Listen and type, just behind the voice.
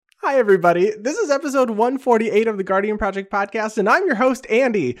Hi, everybody. This is episode 148 of the Guardian Project podcast, and I'm your host,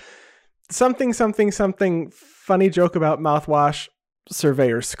 Andy. Something funny joke about mouthwash,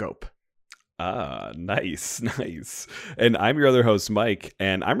 Surveyor Scope. Nice. And I'm your other host, Mike,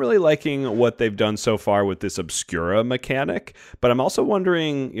 and I'm really liking what they've done so far with this Obscura mechanic, but I'm also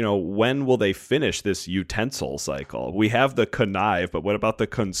wondering, when will they finish this utensil cycle? We have the connive, but what about the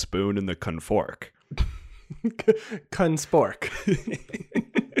conspoon and the confork? Conspork.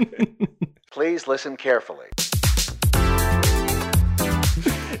 Please listen carefully.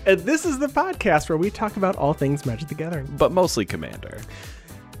 And this is the podcast where we talk about all things Magic the Gathering. But mostly Commander.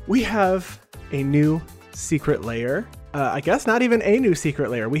 We have a new secret layer. I guess not even a new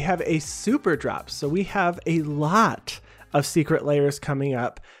secret layer. We have a super drop. So we have a lot of secret layers coming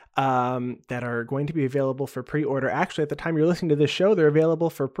up that are going to be available for pre-order. Actually, at the time you're listening to this show, they're available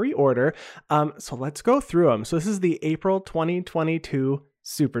for pre-order. So let's go through them. So this is the April 2022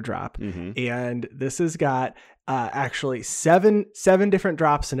 super drop. And this has got actually seven different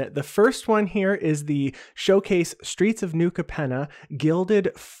drops in it. The first one here is the Showcase Streets of New Capenna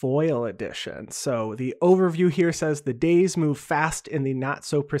Gilded Foil Edition. So the overview here says the days move fast in the not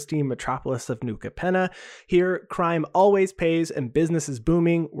so pristine metropolis of New Capenna. Here, crime always pays and business is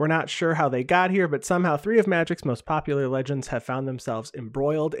booming. We're not sure how they got here, but somehow three of Magic's most popular legends have found themselves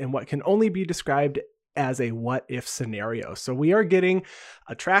embroiled in what can only be described as a what-if scenario. So we are getting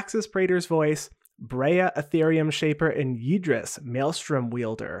Atraxas Praetor's Voice, Brea Ethereum Shaper, and Yidris Maelstrom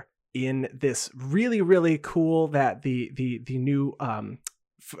Wielder in this really, really cool that the new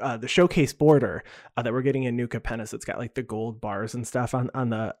the showcase border that we're getting in New Capenna. So it's got like the gold bars and stuff on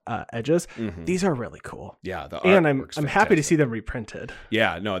the edges. These are really cool. Yeah, and I'm happy to see them reprinted.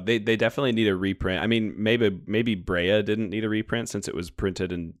 Yeah, no, they definitely need a reprint. I mean, maybe Brea didn't need a reprint since it was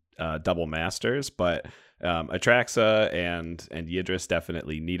printed in double masters, but Atraxa and Yidris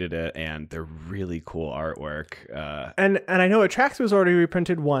definitely needed it, and they're really cool artwork. And I know Atraxa was already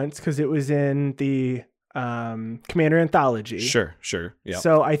reprinted once because it was in the Commander Anthology. Sure. Yeah.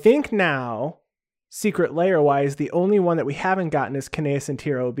 So I think now, secret layer wise, the only one that we haven't gotten is Kanaeus and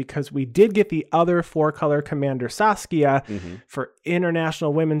Tiro, because we did get the other 4-color Commander Saskia for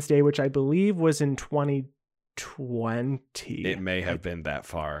International Women's Day, which I believe was in 2020. It may have been that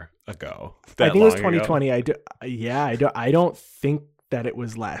far ago. I think it was 2020. Ago. I don't think that it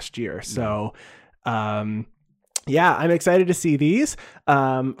was last year. So, yeah, I'm excited to see these. These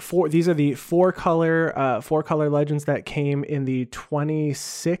are the 4-color legends that came in the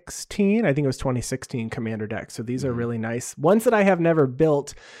 2016. I think it was 2016 Commander deck. So these are really nice ones that I have never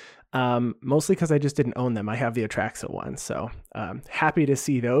built. Mostly because I just didn't own them. I have the Atraxa one, so happy to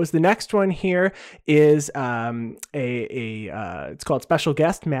see those. The next one here is it's called Special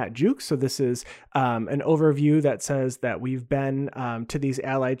Guest Matt Jukes. So this is an overview that says that we've been to these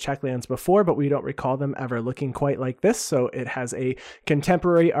allied checklands before, but we don't recall them ever looking quite like this. So it has a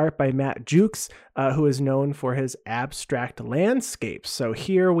contemporary art by Matt Jukes, who is known for his abstract landscapes. So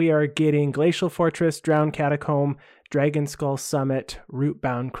here we are getting Glacial Fortress, Drowned Catacomb, Dragon Skull Summit,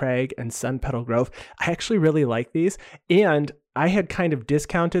 Rootbound Crag, and Sun Petal Grove. I actually really like these, and I had kind of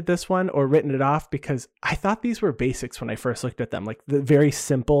discounted this one or written it off because I thought these were basics when I first looked at them, like the very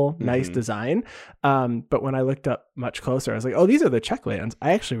simple, nice design. But when I looked up much closer, I was like, oh, these are the check lands.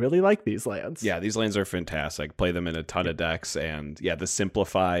 I actually really like these lands. Yeah, these lands are fantastic. Play them in a ton of decks, and yeah, the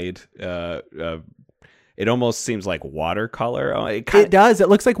simplified it almost seems like watercolor. It does. It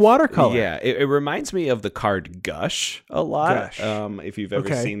looks like watercolor. Yeah, it reminds me of the card Gush a lot. If you've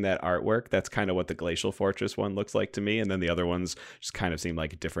ever seen that artwork, that's kind of what the Glacial Fortress one looks like to me. And then the other ones just kind of seem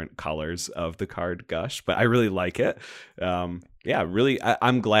like different colors of the card Gush. But I really like it. Yeah, really,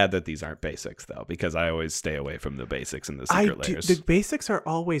 I'm glad that these aren't basics, though, because I always stay away from the basics and the secret layers. The basics are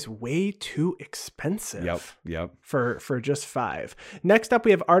always way too expensive. Yep. For just 5. Next up,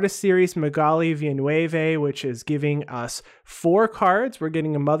 we have Artist Series Magali Villanueve, which is giving us 4 cards. We're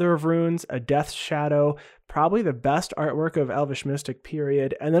getting a Mother of Runes, a Death Shadow, probably the best artwork of Elvish Mystic,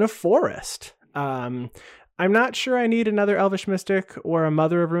 period, and then a Forest. I'm not sure I need another Elvish Mystic or a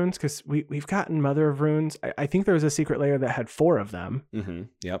Mother of Runes because we've gotten Mother of Runes. I think there was a secret layer that had 4 of them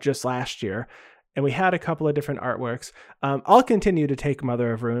just last year. And we had a couple of different artworks. I'll continue to take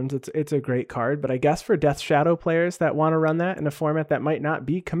Mother of Runes. It's a great card. But I guess for Death Shadow players that want to run that in a format that might not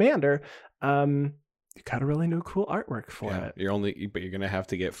be Commander, you got a really new cool artwork for it. You're going to have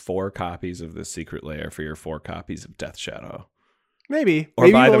to get 4 copies of the secret layer for your 4 copies of Death Shadow. Maybe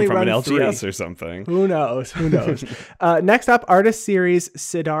buy them from an LGS or something. Who knows? Next up, Artist Series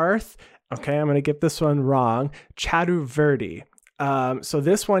Siddharth. Okay, I'm going to get this one wrong. Chadu Verdi. So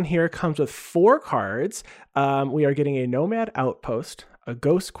this one here comes with 4 cards. We are getting a Nomad Outpost, a a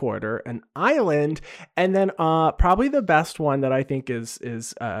Ghost Quarter, an Island, and then probably the best one that I think is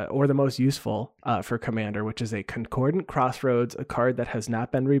or the most useful for Commander, which is a Concordant Crossroads, a card that has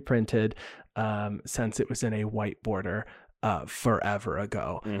not been reprinted since it was in a white border forever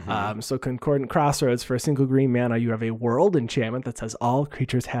ago. So Concordant Crossroads, for a single green mana, you have a world enchantment that says all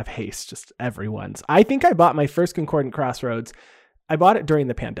creatures have haste, just everyone's. I think I bought my first Concordant Crossroads. I bought it during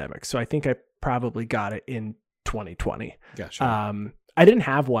the pandemic, so I think I probably got it in 2020. Gotcha. I didn't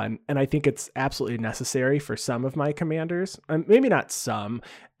have one, and I think it's absolutely necessary for some of my commanders. Maybe not some.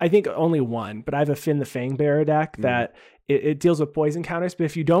 I think only one, but I have a Finn the Fangbearer deck that it deals with poison counters. But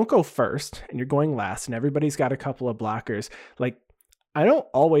if you don't go first and you're going last and everybody's got a couple of blockers, like I don't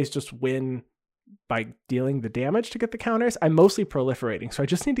always just win by dealing the damage to get the counters. I'm mostly proliferating. So I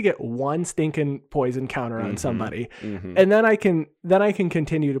just need to get one stinking poison counter on somebody. And then I can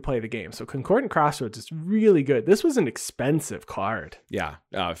continue to play the game. So Concordant Crossroads is really good. This was an expensive card. Yeah.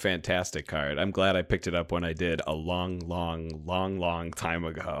 Fantastic card. I'm glad I picked it up when I did a long time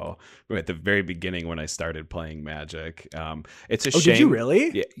ago, at the very beginning when I started playing Magic. It's a shame. Did you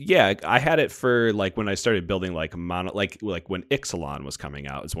really? Yeah. I had it for like when I started building like mono, like when Ixalan was coming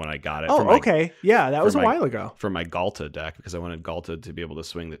out is when I got it. Okay. Yeah, that was a while ago. For my Galta deck, because I wanted Galta to be able to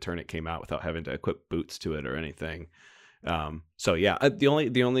swing the turn it came out without having to equip boots to it or anything. So yeah, the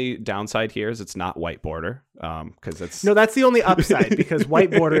only downside here is it's not white border. Because that's the only upside, because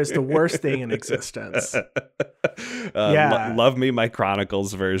white border is the worst thing in existence. Love me my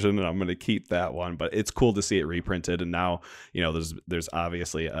Chronicles version, and I'm going to keep that one. But it's cool to see it reprinted, and now there's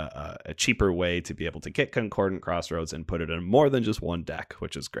obviously a cheaper way to be able to get Concordant Crossroads and put it in more than just one deck,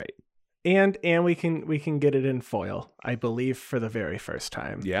 which is great. And we can get it in foil, I believe, for the very first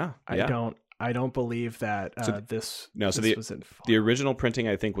time. Yeah. I don't believe that this was in foil. The original printing,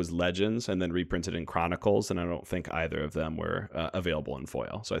 I think, was Legends and then reprinted in Chronicles, and I don't think either of them were available in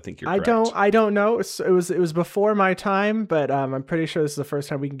foil. So I think you're correct. I don't know. It was before my time, but I'm pretty sure this is the first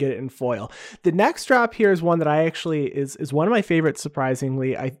time we can get it in foil. The next drop here is one that I actually is one of my favorites.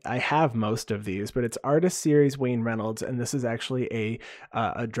 Surprisingly, I have most of these, but it's Artist Series Wayne Reynolds, and this is actually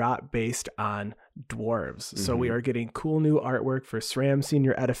a drop based on dwarves. So we are getting cool new artwork for SRAM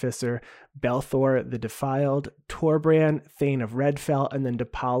Senior Edificer, Belthor the Defiled, Torbran, Thane of Redfell, and then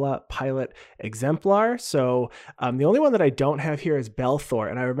Depala Pilot Exemplar. So the only one that I don't have here is Belthor,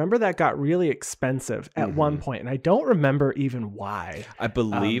 and I remember that got really expensive at one point, and I don't remember even why. I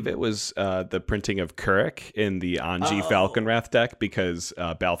believe it was the printing of Kurik in the Anji Falconwrath deck, because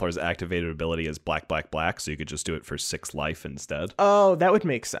Balthor's activated ability is black, so you could just do it for 6 life instead. Oh, that would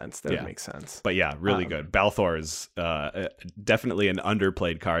make sense. That would make sense. But yeah, really good. Balthor is definitely an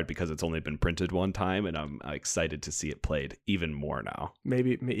underplayed card because it's only been printed one time, and I'm excited to see it played even more now.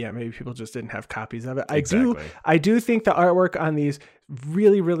 Maybe people just didn't have copies of it. Exactly. I do think the artwork on these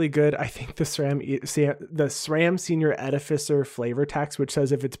really, really good. I think the SRAM Senior Edificer flavor text, which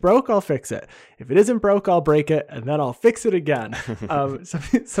says, if it's broke, I'll fix it. If it isn't broke, I'll break it, and then I'll fix it again.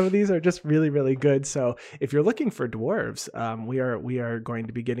 Some of these are just really, really good. So if you're looking for dwarves, we are going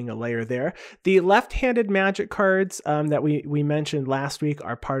to be getting a layer there. The left-handed Magic cards that we mentioned last week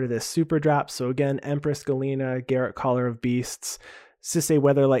are part of this super drop. So again, Empress Galena, Garrett Caller of Beasts, Sisay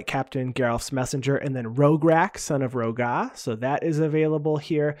Weatherlight Captain, Geralf's Messenger, and then Rograk, Son of Roga. So that is available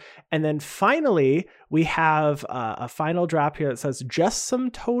here. And then finally, we have a final drop here that says, just some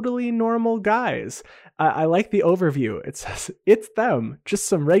totally normal guys. I like the overview. It says, it's them, just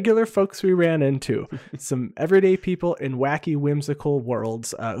some regular folks we ran into, some everyday people in wacky, whimsical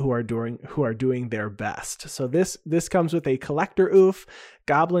worlds who are doing their best. So this comes with a Collector Oof,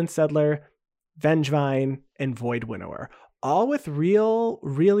 Goblin Settler, Vengevine, and Void Winnower. All with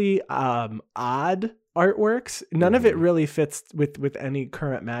really odd artworks. None of it really fits with any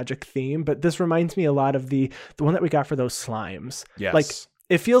current Magic theme, but this reminds me a lot of the one that we got for those slimes. Yes. Like,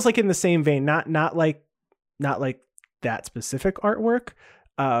 it feels like in the same vein, not like that specific artwork,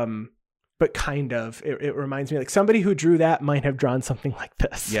 but kind of. It reminds me, like, somebody who drew that might have drawn something like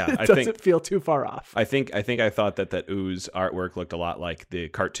this. Yeah, it doesn't feel too far off. I think I thought that Ooze artwork looked a lot like the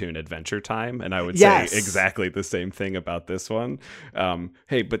cartoon Adventure Time, and I would say exactly the same thing about this one.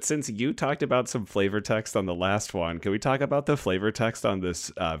 Hey, but since you talked about some flavor text on the last one, can we talk about the flavor text on this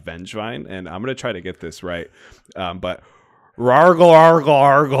Vengevine? And I'm going to try to get this right. But Rargle, argle,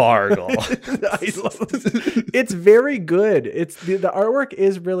 argle, argle. It's very good. It's the artwork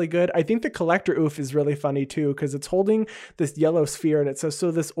is really good. I think the collector oof is really funny too, because it's holding this yellow sphere and it says,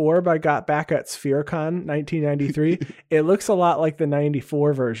 so this orb I got back at SphereCon 1993. It looks a lot like the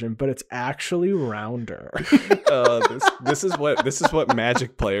 94 version, but it's actually rounder. This is what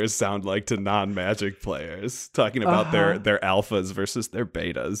Magic players sound like to non-Magic players, talking about their alphas versus their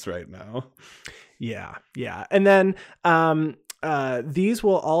betas right now. Yeah. And then these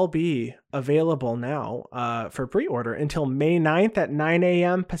will all be available now for pre-order until May 9th at 9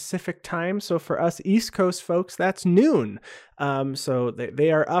 a.m. Pacific time. So for us East Coast folks, that's noon. So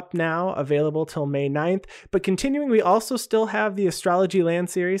they are up now, available till May 9th. But continuing, we also still have the Astrology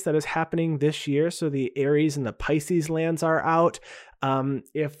Land series that is happening this year. So the Aries and the Pisces lands are out.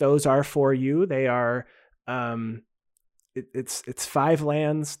 If those are for you, they are... It's 5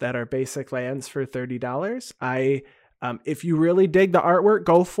 lands that are basic lands for $30. If you really dig the artwork,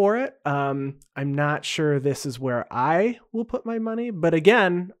 go for it. I'm not sure this is where I will put my money, but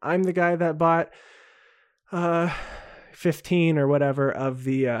again, I'm the guy that bought 15 or whatever of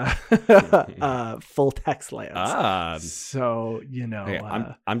the full text lands. So hey,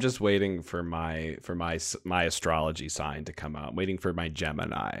 I'm just waiting for my astrology sign to come out. I'm waiting for my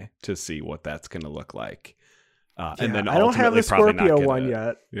Gemini to see what that's going to look like. And then I don't have the Scorpio one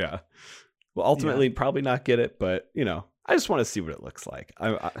yet. Yeah. Well, ultimately probably not get it, but I just want to see what it looks like.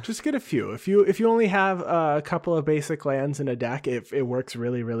 I just get a few. If you only have a couple of basic lands in a deck, it works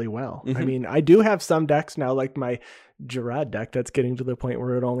really, really well. Mm-hmm. I mean, I do have some decks now, like my Gerard deck, that's getting to the point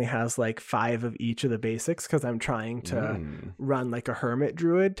where it only has like 5 of each of the basics, because I'm trying to run like a hermit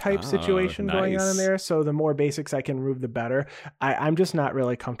druid type situation going on in there. So the more basics I can remove, the better. I'm just not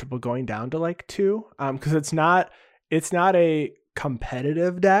really comfortable going down to like 2, because it's not a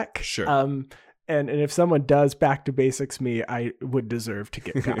competitive deck. Sure. And if someone does back to basics me, I would deserve to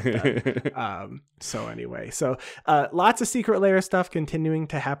get got so anyway, lots of Secret Lair stuff continuing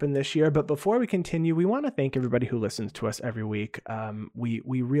to happen this year. But before we continue, we want to thank everybody who listens to us every week. We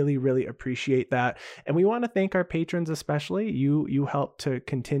really, really appreciate that. And we want to thank our patrons, especially. You help to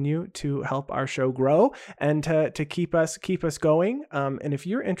continue to help our show grow and to keep us going. And if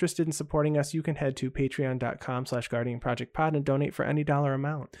you're interested in supporting us, you can head to patreon.com/guardianprojectpod and donate for any dollar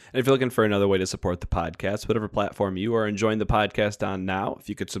amount. And if you're looking for another way to support the podcast, whatever platform you are enjoying the podcast on now, if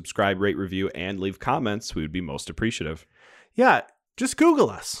you could subscribe, rate, review, and leave comments, we would be most appreciative. Yeah, just Google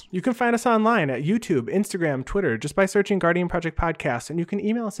us. You can find us online at YouTube, Instagram, Twitter, just by searching Guardian Project Podcast. And you can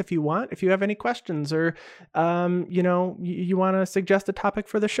email us if you want. If you have any questions or, you want to suggest a topic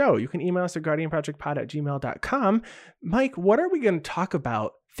for the show, you can email us at guardianprojectpod@gmail.com. Mike, what are we going to talk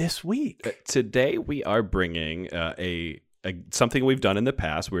about this week? Today, we are bringing something we've done in the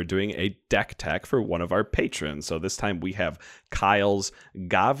past. We're doing a deck tech for one of our patrons. So this time we have Kyle's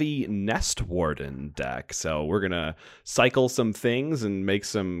Gavi Nest Warden deck. So we're going to cycle some things and make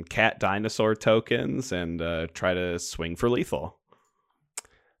some cat dinosaur tokens and try to swing for lethal.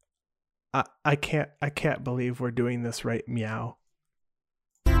 I can't believe we're doing this right, meow.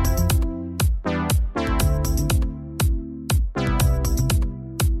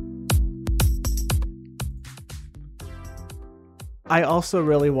 I also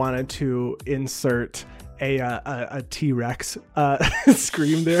really wanted to insert a T-Rex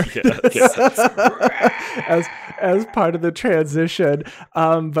scream there as part of the transition.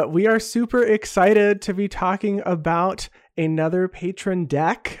 But we are super excited to be talking about another patron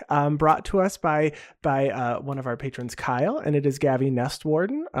deck brought to us by one of our patrons, Kyle, and it is Gavi Nest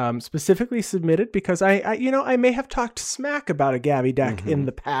Warden, specifically submitted because I may have talked smack about a Gavi deck in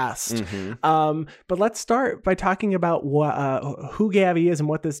the past. But let's start by talking about who Gavi is and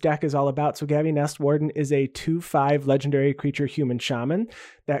what this deck is all about. So Gavi Nest Warden is a 2/5 legendary creature human shaman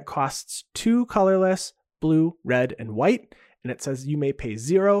that costs 2 colorless, blue, red, and white. And it says you may pay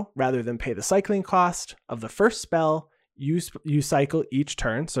 0 rather than pay the cycling cost of the first spell you cycle each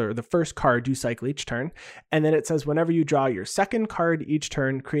turn. So the first card you cycle each turn. And then it says whenever you draw your second card each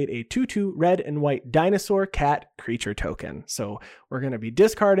turn, create a 2/2 red and white dinosaur cat creature token. So we're going to be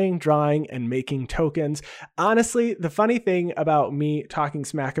discarding, drawing, and making tokens. Honestly, the funny thing about me talking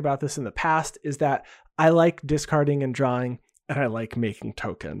smack about this in the past is that I like discarding and drawing, and I like making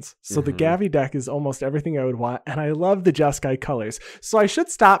tokens. So the Gavi deck is almost everything I would want, and I love the Jeskai colors. So I should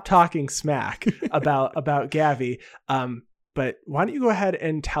stop talking smack about Gavi. But why don't you go ahead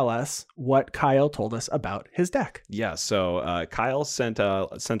and tell us what Kyle told us about his deck? Yeah, so Kyle sent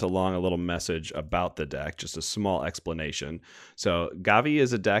along a little message about the deck, just a small explanation. So Gavi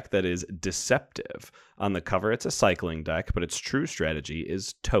is a deck that is deceptive. On the cover, it's a cycling deck, but its true strategy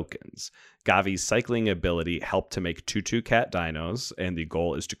is tokens. Gavi's cycling ability helped to make 2/2 cat dinos, and the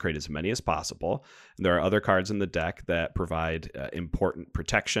goal is to create as many as possible. And there are other cards in the deck that provide important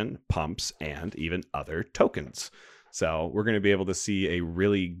protection, pumps, and even other tokens. So we're going to be able to see a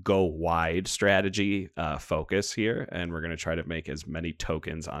really go wide strategy focus here, and we're going to try to make as many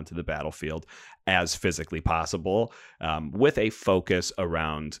tokens onto the battlefield as physically possible, with a focus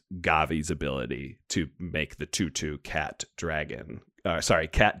around Gavi's ability to make the 2/2 cat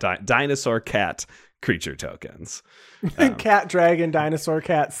dinosaur cat creature tokens. Cat, dragon, dinosaur,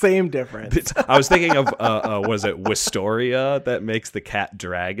 cat, same difference. I was thinking of, was it Wistoria that makes the cat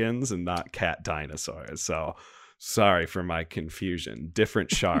dragons and not cat dinosaurs? So sorry for my confusion. Different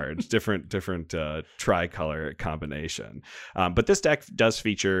shards, different tricolor combination. But this deck does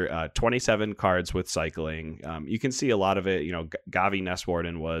feature 27 cards with cycling. You can see a lot of it. Gavi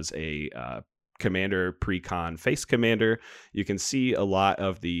Nestwarden was a commander precon face commander. You can see a lot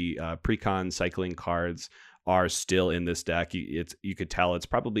of the precon cycling cards are still in this deck. You could tell it's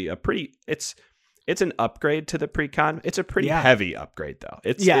probably it's an upgrade to the precon. It's a pretty heavy upgrade, though.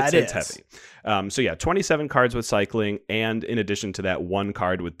 It's heavy. So 27 cards with cycling, and in addition to that, 1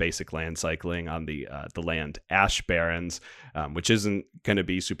 card with basic land cycling on the land Ash Barrens, which isn't going to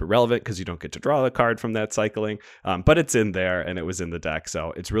be super relevant because you don't get to draw a card from that cycling. But it's in there, and it was in the deck,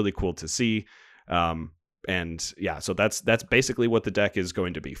 so it's really cool to see. So that's basically what the deck is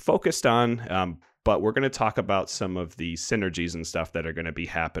going to be focused on. But we're going to talk about some of the synergies and stuff that are going to be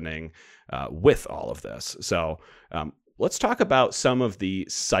happening with all of this. So let's talk about some of the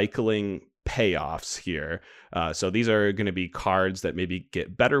cycling payoffs here. So these are going to be cards that maybe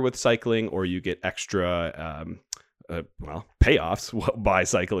get better with cycling, or you get extra payoffs by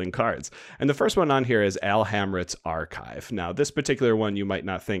cycling cards. And the first one on here is Alhamrit's Archive. Now, this particular one you might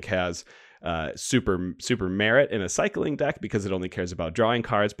not think has super merit in a cycling deck because it only cares about drawing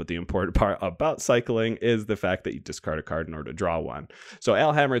cards, but the important part about cycling is the fact that you discard a card in order to draw one. So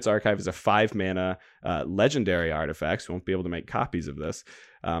Alhamrit's Archive is a 5-mana legendary artifact, so you won't be able to make copies of this.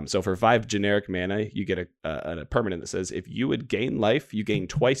 So for 5 generic mana, you get a permanent that says if you would gain life, you gain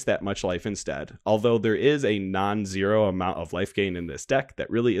twice that much life instead. Although there is a non-zero amount of life gain in this deck,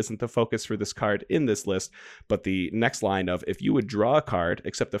 that really isn't the focus for this card in this list. But the next line of if you would draw a card,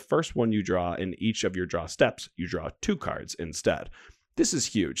 except the first one you draw in each of your draw steps, you draw 2 cards instead. This is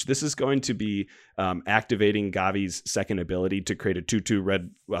huge. This is going to be activating Gavi's second ability to create a 2/2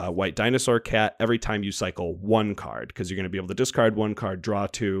 red white dinosaur cat every time you cycle 1 card, because you're going to be able to discard 1 card, draw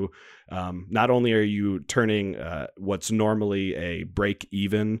 2. Not only are you turning what's normally a break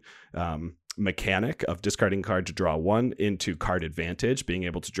even mechanic of discarding card to draw 1 into card advantage, being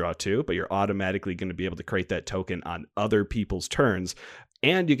able to draw 2, but you're automatically going to be able to create that token on other people's turns.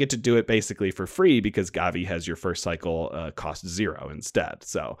 And you get to do it basically for free because Gavi has your first cycle cost 0 instead.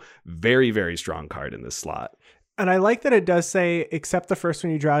 So very, very strong card in this slot. And I like that it does say, except the first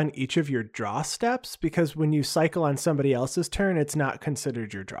one you draw in each of your draw steps, because when you cycle on somebody else's turn, it's not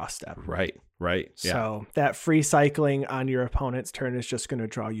considered your draw step. Right. Yeah. So that free cycling on your opponent's turn is just going to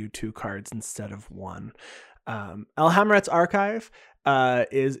draw you 2 cards instead of 1. Alhamrit's Archive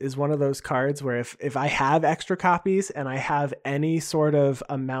is one of those cards where if I have extra copies and I have any sort of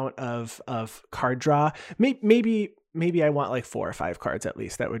amount of card draw, maybe I want like 4 or 5 cards at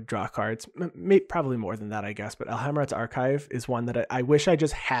least that would draw cards. Probably more than that, I guess. But Alhamrit's Archive is one that I wish I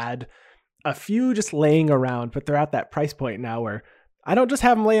just had a few just laying around, but they're at that price point now where I don't just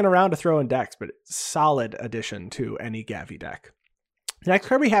have them laying around to throw in decks, but it's a solid addition to any Gavi deck. The next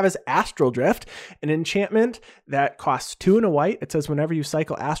card we have is Astral Drift, an enchantment that costs 2 and a white. It says whenever you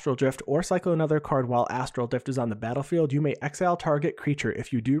cycle Astral Drift or cycle another card while Astral Drift is on the battlefield, you may exile target creature.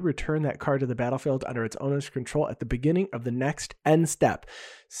 If you do, return that card to the battlefield under its owner's control at the beginning of the next end step.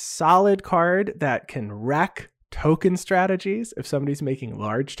 Solid card that can wreck token strategies. If somebody's making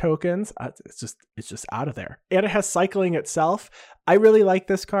large tokens, it's just out of there. And it has cycling itself. I really like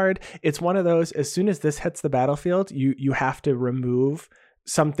this card. It's one of those, as soon as this hits the battlefield, you have to remove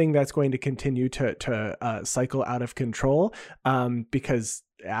something that's going to continue to cycle out of control, because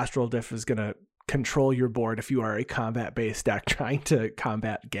Astral Drift is going to control your board if you are a combat-based deck trying to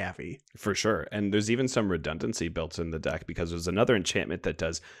combat Gavi. For sure. And there's even some redundancy built in the deck because there's another enchantment that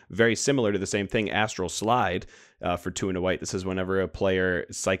does very similar to the same thing, Astral Slide. for 2 and a white that says whenever a player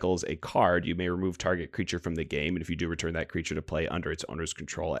cycles a card, you may remove target creature from the game, and if you do, return that creature to play under its owner's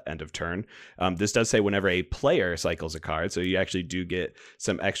control at end of turn. This does say whenever a player cycles a card, so you actually do get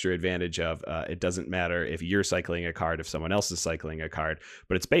some extra advantage of it doesn't matter if you're cycling a card, if someone else is cycling a card,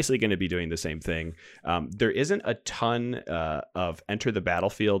 but it's basically going to be doing the same thing. There isn't a ton of enter the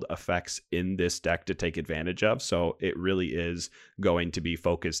battlefield effects in this deck to take advantage of, so it really is going to be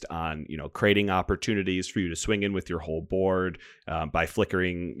focused on, you know, creating opportunities for you to swing in with your whole board by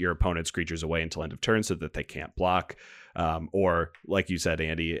flickering your opponent's creatures away until end of turn so that they can't block. Or like you said,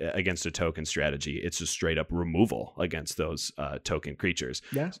 Andy, against a token strategy, it's just straight up removal against those token creatures.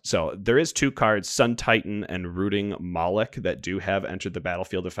 Yeah. So there is 2 cards, Sun Titan and Rooting Moloch, that do have enter the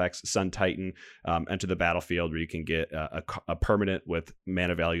battlefield effects. Sun Titan, enter the battlefield, where you can get a permanent with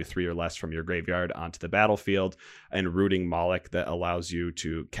mana value 3 or less from your graveyard onto the battlefield, and Rooting Moloch that allows you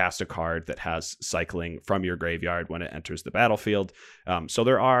to cast a card that has cycling from your graveyard when it enters the battlefield. So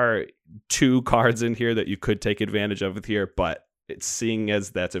there are 2 cards in here that you could take advantage of here, but it's seeing as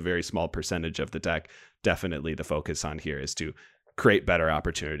that's a very small percentage of the deck, definitely the focus on here is to create better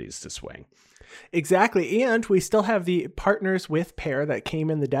opportunities to swing. Exactly. And we still have the partners with pair that came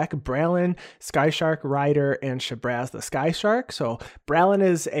in the deck: Bralin, Skyshark, Rider, and Shabraz the Skyshark. So Bralin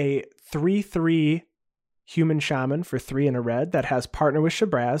is a 3/3 human shaman for 3 and a red that has partner with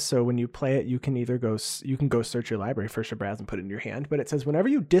Shabraz. So when you play it, you can either go search your library for Shabraz and put it in your hand. But it says whenever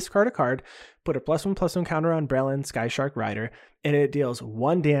you discard a card, put a +1/+1 counter on Bralin, Skyshark, Rider, and it deals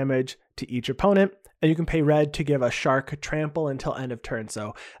 1 damage to each opponent. And you can pay red to give a shark trample until end of turn.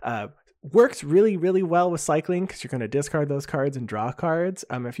 So works really, really well with cycling because you're going to discard those cards and draw cards.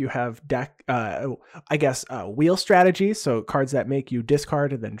 If you have wheel strategies, so cards that make you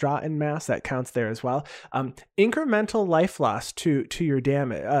discard and then draw en masse, that counts there as well. Incremental life loss to your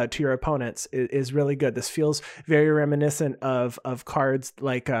damage to your opponents is really good. This feels very reminiscent of cards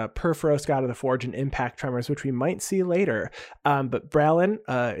like Purphoros, God of the Forge, and Impact Tremors, which we might see later. But Bralin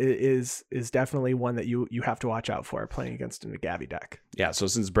is definitely one that you have to watch out for playing against in a Gavi deck. Yeah, so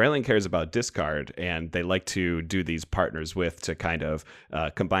since Bralin cares about discard, and they like to do these partners with to kind of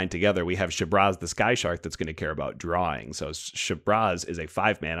combine together, we have Shabraz the Skyshark that's going to care about drawing. So Shabraz is a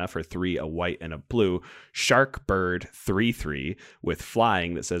 5 mana for 3, a white, and a blue shark bird 3/3 with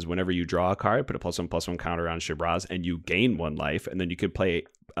flying that says whenever you draw a card, put a +1/+1 counter on Shabraz and you gain 1 life, and then you could play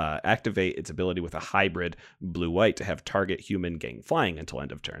activate its ability with a hybrid blue-white to have target human gain flying until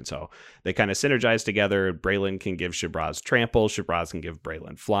end of turn. So they kind of synergize together. Bralin can give Shabraz trample, Shabraz can give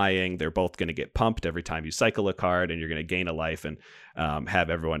Bralin flying. They're both going to get pumped every time you cycle a card, and you're going to gain a life and have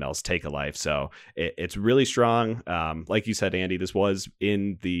everyone else take a life. So it's really strong. Like you said, Andy, this was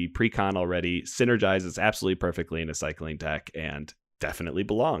in the pre-con already. Synergizes absolutely perfectly in a cycling deck and definitely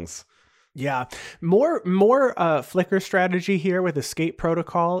belongs. Yeah, more flicker strategy here with Escape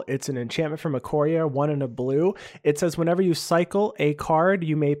Protocol. It's an enchantment from Ikoria, 1 and a blue. It says whenever you cycle a card,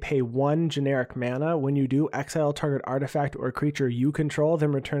 you may pay 1 generic mana. When you do, exile target artifact or creature you control,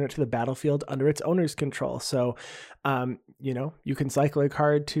 then return it to the battlefield under its owner's control. So, you can cycle a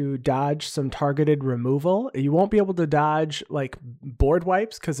card to dodge some targeted removal. You won't be able to dodge like board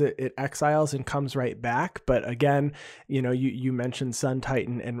wipes because it exiles and comes right back. But again, you mentioned Sun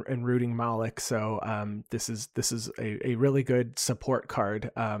Titan and Rooting Moloch, so this is a really good support card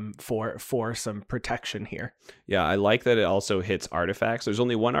for some protection here. Yeah, I like that it also hits artifacts. There's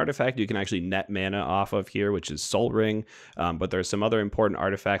only 1 artifact you can actually net mana off of here, which is Soul Ring, but there's some other important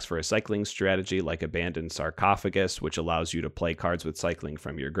artifacts for a cycling strategy like Abandoned Sarcophagus, which allows you to play cards with cycling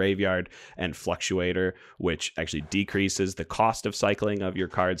from your graveyard, and Fluctuator, which actually decreases the cost of cycling of your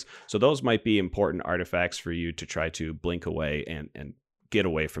cards. So those might be important artifacts for you to try to blink away and get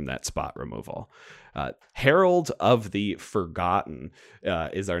away from that spot removal. Herald of the Forgotten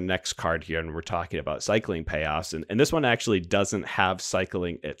is our next card here, and we're talking about cycling payoffs. And this one actually doesn't have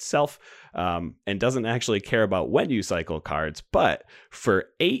cycling itself and doesn't actually care about when you cycle cards. But for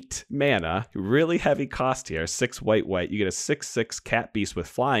 8 mana, really heavy cost here, 6 white, you get a 6/6 cat beast with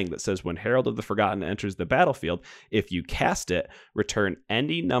flying that says when Herald of the Forgotten enters the battlefield, if you cast it, return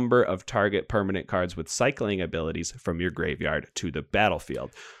any number of target permanent cards with cycling abilities from your graveyard to the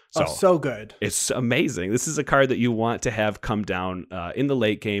battlefield. So good. It's amazing. This is a card that you want to have come down in the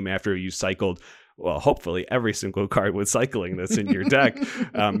late game after you cycled, well, hopefully every single card with cycling that's in your deck,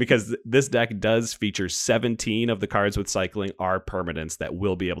 because this deck does feature 17 of the cards with cycling are permanents that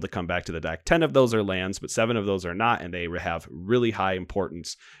will be able to come back to the deck. 10 of those are lands, but 7 of those are not, and they have really high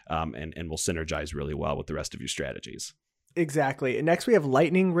importance and will synergize really well with the rest of your strategies. Exactly. And next we have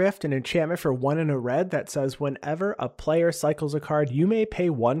Lightning Rift, an enchantment for 1 and a red that says whenever a player cycles a card, you may pay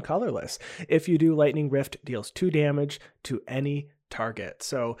 1 colorless. If you do, Lightning Rift deals 2 damage to any target.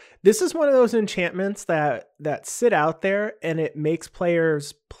 So this is one of those enchantments that sit out there, and it makes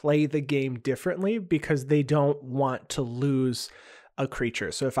players play the game differently because they don't want to lose a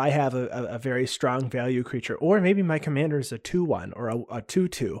creature. So if I have a very strong value creature, or maybe my commander is a 2/1 or a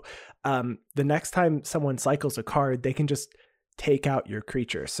 2/2, the next time someone cycles a card, they can just take out your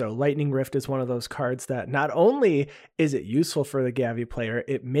creature. So Lightning Rift is one of those cards that not only is it useful for the Gavi player,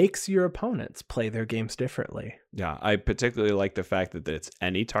 it makes your opponents play their games differently. Yeah, I particularly like the fact that it's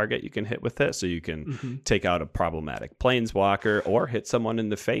any target you can hit with it. So you can take out a problematic planeswalker or hit someone in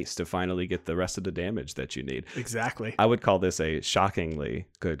the face to finally get the rest of the damage that you need. Exactly. I would call this a shockingly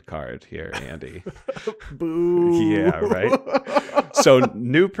good card here, Andy. Boo. Yeah, right? So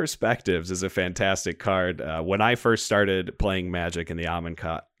New Perspectives is a fantastic card. When I first started playing Magic in the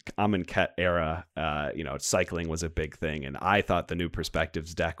Amonkhet era, cycling was a big thing, and I thought the New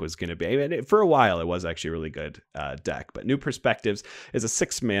Perspectives deck was going to be, and for a while it was actually a really good deck. But New Perspectives is a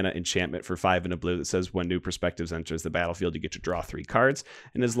 6 mana enchantment for 5 and a blue that says when New Perspectives enters the battlefield, you get to draw 3 cards,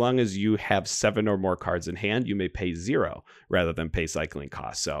 and as long as you have 7 or more cards in hand, you may pay 0 rather than pay cycling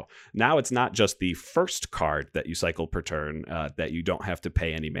costs. So now it's not just the first card that you cycle per turn that you don't have to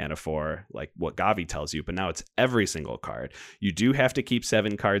pay any mana for, like what Gavi tells you, but now it's every single card. You do have to keep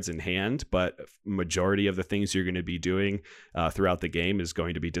 7 cards in hand, but majority of the things you're going to be doing throughout the game is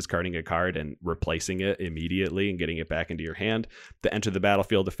going to be discarding a card and replacing it immediately and getting it back into your hand. The enter the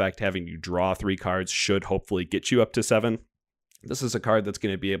battlefield effect, having you draw 3 cards, should hopefully get you up to 7. This is a card that's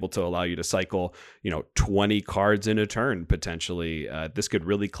going to be able to allow you to cycle, 20 cards in a turn, potentially. This could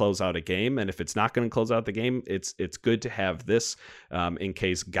really close out a game. And if it's not going to close out the game, it's good to have this in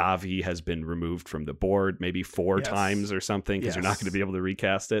case Gavi has been removed from the board maybe 4 times or something, because you're not going to be able to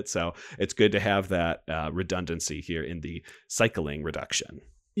recast it. So it's good to have that redundancy here in the cycling reduction.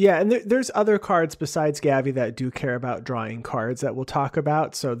 Yeah, and there's other cards besides Gavi that do care about drawing cards that we'll talk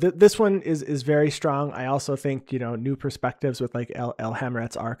about. So this one is very strong. I also think, New Perspectives with like El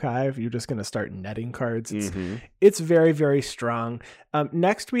Hamrat's Archive, you're just going to start netting cards. It's very, very strong.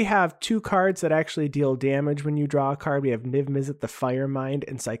 Next, we have 2 cards that actually deal damage when you draw a card. We have Niv Mizzet the Firemind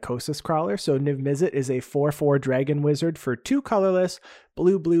and Psychosis Crawler. So Niv Mizzet is a 4/4 dragon wizard for 2 colorless,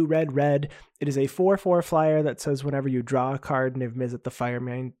 blue, blue, red, red. It is a 4/4 flyer that says whenever you draw a card, Niv Mizzet the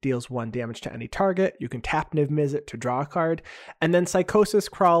Firemind deals 1 damage to any target. You can tap Niv Mizzet to draw a card. And then Psychosis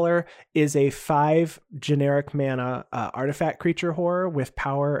Crawler is a 5 generic mana artifact creature horror with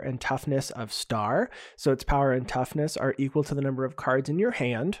power and toughness of star. So its power and toughness are equal to the number of cards in your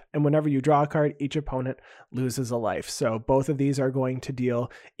hand. And whenever you draw a card, each opponent loses a life. So both of these are going to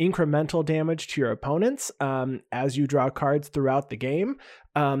deal incremental damage to your opponents as you draw cards throughout the game.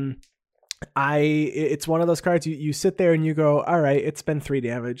 It's one of those cards you sit there and you go, all right, it's been 3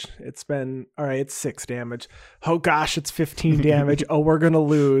 damage. It's been, all right, it's 6 damage. Oh gosh, it's 15 damage. Oh, we're going to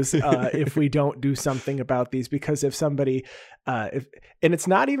lose if we don't do something about these, because if somebody, and it's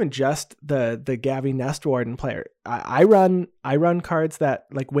not even just the Gavi Nest Warden player. I run cards that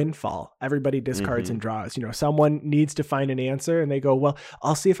like Windfall. Everybody discards and draws. Someone needs to find an answer and they go, well,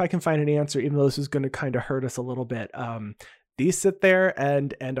 I'll see if I can find an answer, even though this is going to kind of hurt us a little bit. These sit there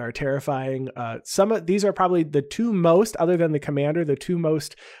and are terrifying. Some of these are probably the 2 most, other than the commander, the 2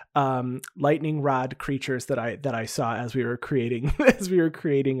 most lightning rod creatures that I saw as we were creating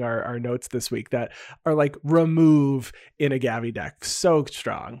our notes this week, that are like remove in a Gavi deck. So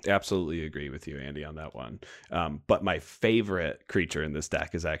strong. Absolutely agree with you, Andy, on that one. But my favorite creature in this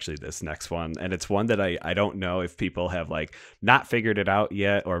deck is actually this next one, and it's one that I don't know if people have like not figured it out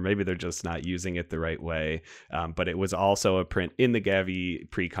yet, or maybe they're just not using it the right way. But it was also a print in the Gavi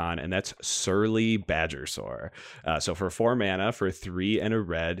precon, and that's Surly Badgersaur. So for 4 mana, for 3 and a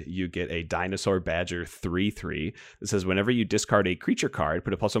red, you get a Dinosaur Badger 3/3. It says whenever you discard a creature card,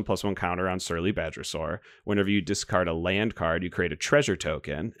 put a +1/+1 counter on Surly Badgersaur. Whenever you discard a land card, you create a treasure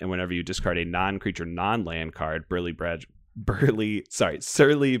token. And whenever you discard a non-creature, non-land card, Surly Badgersaur.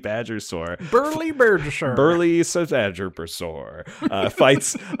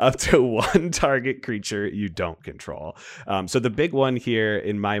 Fights up to 1 target creature you don't control. So the big one here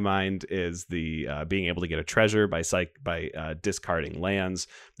in my mind is the being able to get a treasure by discarding lands.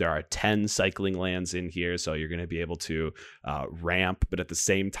 There are 10 cycling lands in here, so you're going to be able to ramp, but at the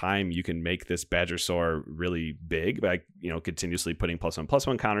same time you can make this Badgersaur really big by continuously putting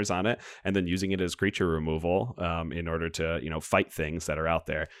 +1/+1 counters on it, and then using it as creature removal in order to to, you know, fight things that are out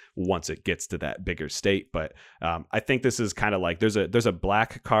there once it gets to that bigger state. But I think this is kind of like there's a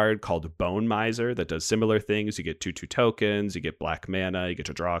black card called Bone Miser that does similar things. You get 2/2 tokens, you get black mana, you get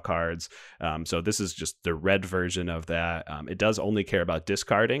to draw cards. So this is just the red version of that. It does only care about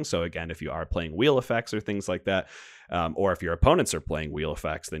discarding. So again, if you are playing wheel effects or things like that, or if your opponents are playing wheel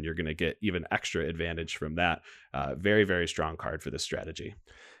effects, then you're going to get even extra advantage from that. Very, very strong card for this strategy.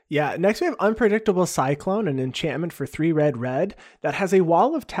 Yeah, next we have Unpredictable Cyclone, an enchantment for 3 red that has a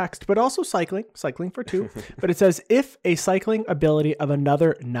wall of text, but also cycling for 2. But it says, if a cycling ability of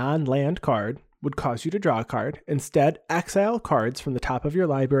another non-land card would cause you to draw a card, instead exile cards from the top of your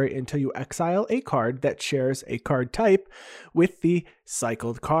library until you exile a card that shares a card type with the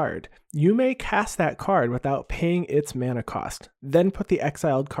cycled card. You may cast that card without paying its mana cost. Then put the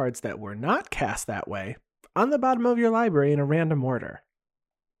exiled cards that were not cast that way on the bottom of your library in a random order.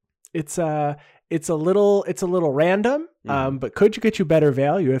 It's a little random, but could get you better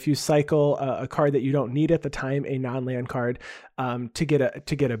value if you cycle a card that you don't need at the time, a non-land card, to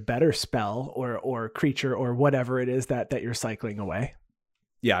get a better spell or creature or whatever it is that you're cycling away.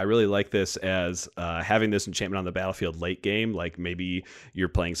 Yeah, I really like this as having this enchantment on the battlefield late game. Like maybe you're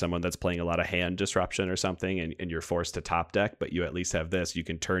playing someone that's playing a lot of hand disruption or something, and you're forced to top deck, but you at least have this. You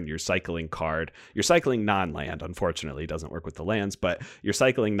can turn your cycling card, your cycling non-land, unfortunately, doesn't work with the lands, but your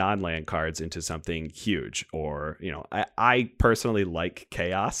cycling non-land cards into something huge. Or, you know, I personally like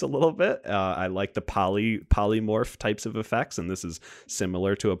chaos a little bit. I like the polymorph types of effects, and this is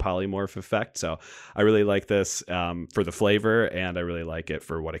similar to a polymorph effect. So I really like this for the flavor, and I really like it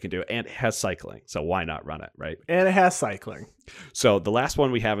for what it can do, and it has cycling, so why not run it, right? And it has cycling. So the last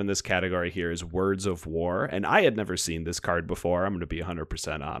one we have in this category here is Words of War, and I had never seen this card before. I'm going to be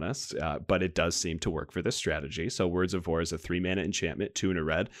 100% honest, but it does seem to work for this strategy. So Words of War is a 3-mana enchantment, 2 and a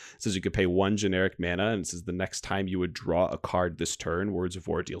red. It says you could pay 1 generic mana, and it says the next time you would draw a card this turn, Words of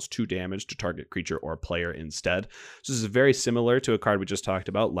War deals 2 damage to target creature or player instead. So this is very similar to a card we just talked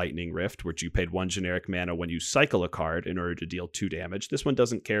about, Lightning Rift, which you paid 1 generic mana when you cycle a card in order to deal 2 damage. This one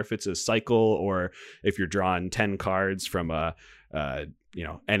doesn't care if it's a cycle or if you're drawing 10 cards from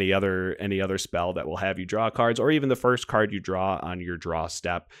any other spell that will have you draw cards, or even the first card you draw on your draw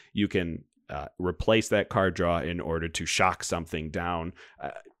step, you can replace that card draw in order to shock something down.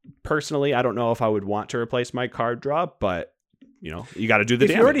 Personally, I don't know if I would want to replace my card draw, but you know, you got to do the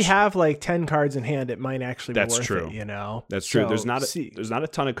damage. If you already have like 10 cards in hand, it might actually be worth it, you know? That's true. There's not a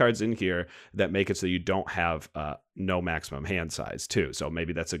ton of cards in here that make it so you don't have no maximum hand size too. So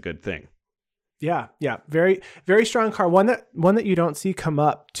maybe that's a good thing. Yeah. Very, very strong card. One that you don't see come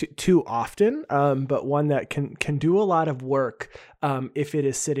up too often, but one that can do a lot of work if it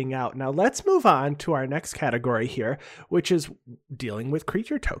is sitting out. Now let's move on to our next category here, which is dealing with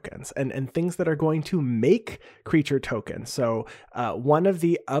creature tokens and things that are going to make creature tokens. So one of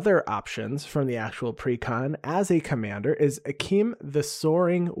the other options from the actual precon as a commander is Akeem the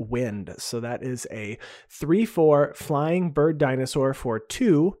Soaring Wind. So that is a 3/4 flying bird dinosaur for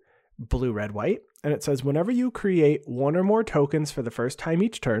 2 blue, red, white. And it says, whenever you create 1 or more tokens for the first time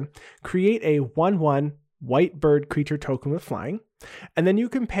each turn, create a 1/1 white bird creature token with flying. And then you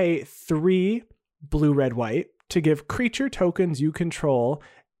can pay 3 blue, red, white to give creature tokens you control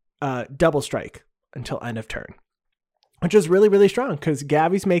double strike until end of turn, which is really, really strong because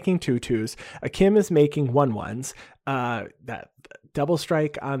Gavi's making 2/2s. Akeem is making 1/1s. That double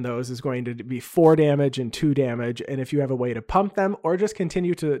strike on those is going to be 4 damage and 2 damage. And if you have a way to pump them or just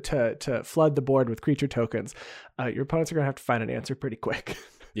continue to flood the board with creature tokens, your opponents are going to have to find an answer pretty quick.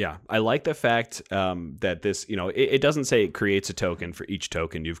 Yeah, I like the fact that this, you know, it doesn't say it creates a token for each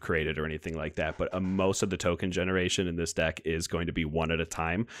token you've created or anything like that, but most of the token generation in this deck is going to be 1 at a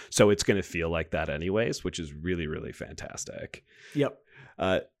time. So it's going to feel like that anyways, which is really, really fantastic. Yep.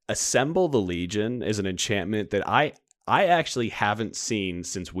 Assemble the Legion is an enchantment that I actually haven't seen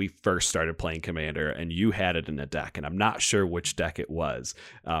since we first started playing Commander, and you had it in a deck, and I'm not sure which deck it was,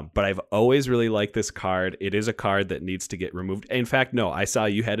 but I've always really liked this card. It is a card that needs to get removed. In fact, no, I saw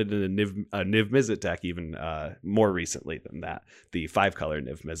you had it in a Niv Mizzet deck even more recently than that, the 5-color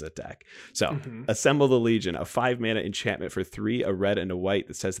Niv Mizzet deck. So Assemble the Legion, a 5-mana enchantment for 3, a red and a white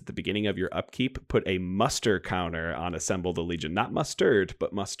that says at the beginning of your upkeep, put a muster counter on Assemble the Legion. Not mustard,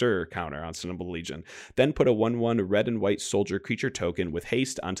 but muster counter on Assemble the Legion. Then put a 1/1 red white soldier creature token with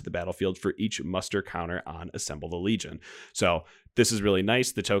haste onto the battlefield for each muster counter on Assemble the Legion. So this is really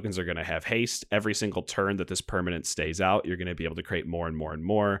nice. The tokens are going to have haste. Every single turn that this permanent stays out, you're going to be able to create more and more and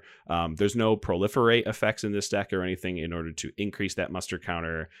more. There's no proliferate effects in this deck or anything in order to increase that muster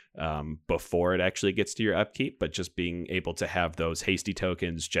counter before it actually gets to your upkeep, but just being able to have those hasty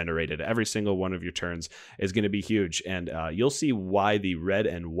tokens generated every single one of your turns is going to be huge. And you'll see why the red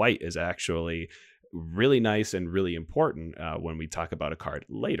and white is actually really nice and really important when we talk about a card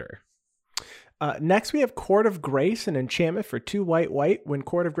later. Next, we have Court of Grace, an enchantment for 2 white. When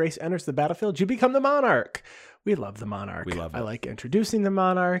Court of Grace enters the battlefield, you become the Monarch. We love the Monarch. We love it. I like introducing the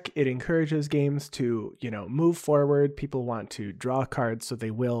Monarch. It encourages games to, move forward. People want to draw cards, so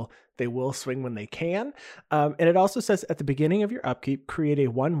they will swing when they can. And it also says at the beginning of your upkeep, create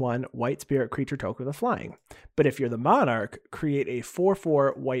a 1/1 white spirit creature token with flying. But if you're the Monarch, create a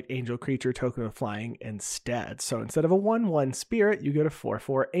 4/4 white angel creature token with flying instead. So instead of a 1/1 spirit, you get a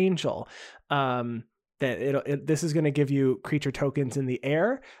 4/4 angel. This is going to give you creature tokens in the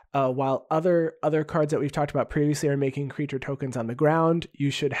air, while other cards that we've talked about previously are making creature tokens on the ground. You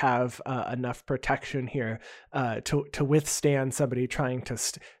should have enough protection here to withstand somebody trying to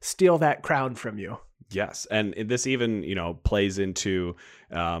steal that crown from you. Yes, and this even, plays into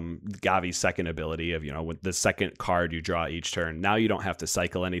Gavi's second ability of, with the second card you draw each turn. Now you don't have to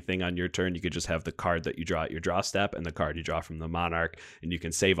cycle anything on your turn. You could just have the card that you draw at your draw step and the card you draw from the Monarch, and you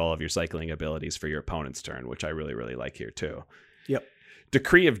can save all of your cycling abilities for your opponent's turn, which I really, really like here too. Yep.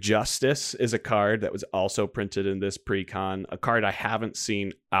 Decree of Justice is a card that was also printed in this pre-con, a card I haven't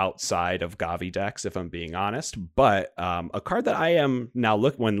seen outside of Gavi decks, if I'm being honest, but a card that I am now,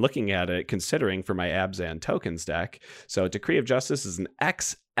 when looking at it, considering for my Abzan tokens deck. So Decree of Justice is an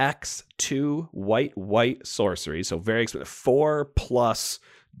XX2 white sorcery, so very expensive, 4+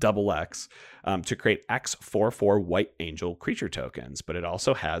 XX, to create X4/4 white angel creature tokens, but it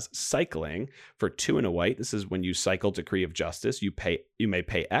also has cycling for 2 and a white. This is when you cycle Decree of Justice, you may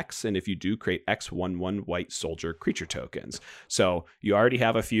pay X, and if you do, create X1/1 white soldier creature tokens. So you already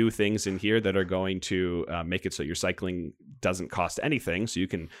have a few things in here that are going to make it so your cycling doesn't cost anything. So you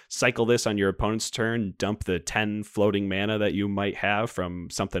can cycle this on your opponent's turn, dump the 10 floating mana that you might have from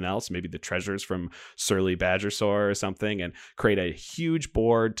something else, maybe the treasures from Surly Badgersaur or something, and create a huge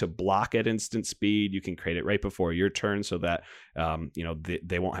board to block at instant speed. You can create it right before your turn so that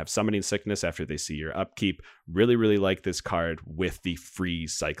they won't have summoning sickness after they see your upkeep. Really, really like this card with the free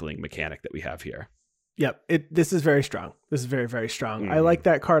cycling mechanic that we have here. Yep, this is very strong. This is very, very strong. I like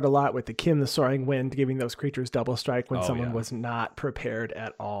that card a lot with the Kim, the Soaring Wind, giving those creatures double strike when someone was not prepared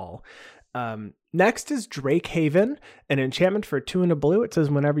at all. Next is Drake Haven, an enchantment for 2 and a blue. It says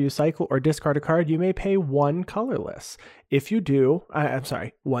whenever you cycle or discard a card, you may pay 1 colorless. If you do,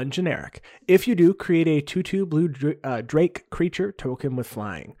 1 generic. If you do, create a 2/2 blue Drake creature token with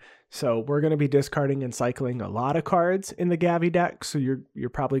flying. So we're going to be discarding and cycling a lot of cards in the Gavi deck. So you're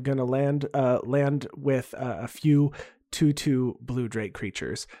probably going to land with a few 2/2 blue Drake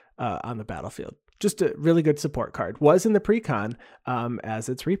creatures on the battlefield. Just a really good support card. Was in the pre-con as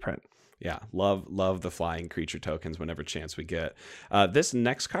its reprint. Yeah, love the flying creature tokens whenever chance we get. This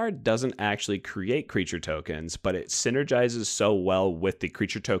next card doesn't actually create creature tokens, but it synergizes so well with the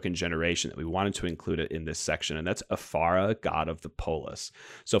creature token generation that we wanted to include it in this section, and that's Afara, God of the Polis.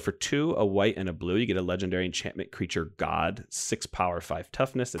 So for 2, a white and a blue, you get a legendary enchantment creature god, 6 power, 5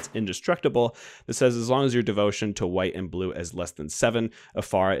 toughness, that's indestructible. This says as long as your devotion to white and blue is less than 7,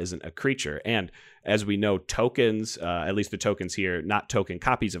 Afara isn't a creature. And as we know, tokens, at least the tokens here, not token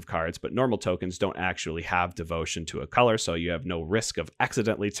copies of cards, but normal tokens don't actually have devotion to a color, so you have no risk of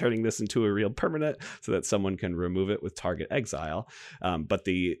accidentally turning this into a real permanent so that someone can remove it with target exile. But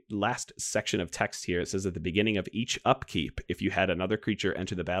the last section of text here, it says at the beginning of each upkeep, if you had another creature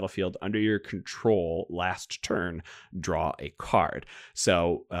enter the battlefield under your control last turn, draw a card.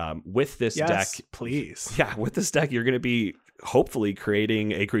 So with this deck, please. Yeah, with this deck, you're going to be hopefully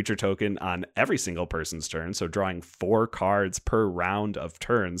creating a creature token on every single person's turn. So drawing 4 cards per round of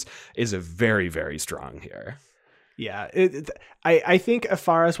turns is a very, very strong here. Yeah, I think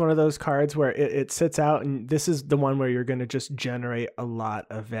Afara is one of those cards where it sits out, and this is the one where you're going to just generate a lot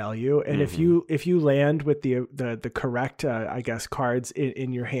of value. And if you land with the correct cards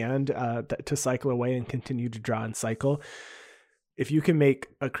in your hand to cycle away and continue to draw and cycle, if you can make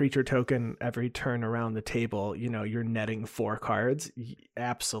a creature token every turn around the table, you're netting 4 cards.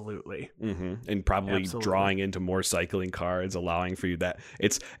 Absolutely. And probably drawing into more cycling cards, allowing for you that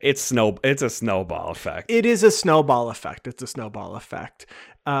it's a snowball effect. It is a snowball effect. It's a snowball effect.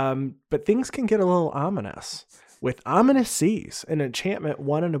 But things can get a little ominous with Ominous Seas, an enchantment,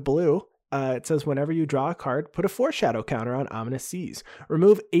 1 and a blue. It says whenever you draw a card, put a foreshadow counter on Ominous Seas.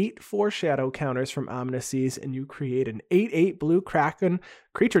 Remove 8 foreshadow counters from Ominous Seas, and you create an 8/8 blue Kraken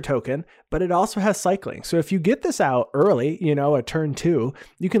creature token, but it also has cycling. So if you get this out early, a turn 2,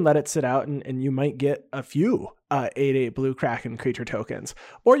 you can let it sit out and you might get a few 8/8 blue Kraken creature tokens.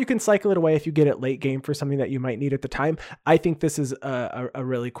 Or you can cycle it away if you get it late game for something that you might need at the time. I think this is a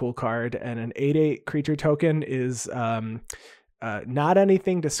really cool card, and an 8/8 creature token is not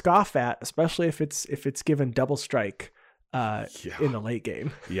anything to scoff at, especially if it's given double strike in the late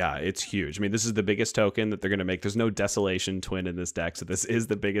game. Yeah, it's huge. I mean, this is the biggest token that they're going to make. There's no Desolation Twin in this deck, so this is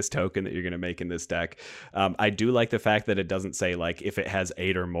the biggest token that you're going to make in this deck. I do like the fact that it doesn't say, like, if it has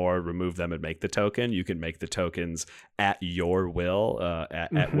 8 or more, remove them and make the token. You can make the tokens at your will,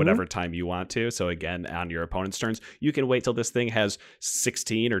 at whatever time you want to. So again, on your opponent's turns, you can wait till this thing has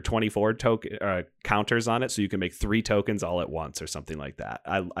 16 or 24 counters on it, so you can make 3 tokens all at once or something like that.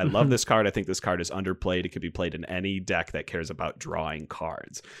 I love this card. I think this card is underplayed. It could be played in any deck that cares about drawing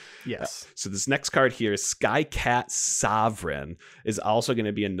cards. Yes. So this next card here, Skycat Sovereign, is also going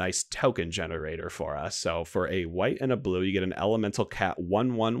to be a nice token generator for us. So for a white and a blue, you get an elemental cat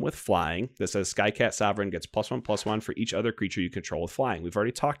 1/1 with flying. That says Skycat Sovereign gets +1/+1 for each other creature you control with flying. We've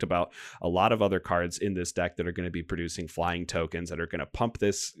already talked about a lot of other cards in this deck that are going to be producing flying tokens that are going to pump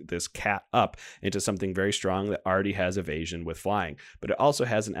this cat up into something very strong that already has evasion with flying. But it also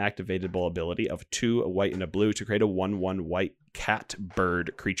has an activatable ability of 2 a white and a blue to create a 1/1 white cat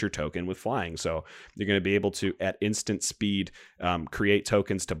bird creature token with flying. So you're going to be able to, at instant speed, create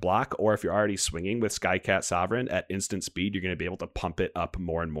tokens to block, or if you're already swinging with Skycat Sovereign, at instant speed, you're going to be able to pump it up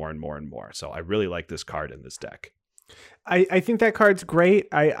more and more and more and more. So I really like this card in this deck. I think that card's great.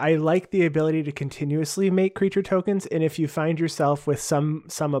 I like the ability to continuously make creature tokens, and if you find yourself with some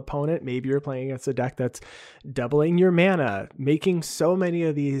opponent, maybe you're playing against a deck that's doubling your mana, making so many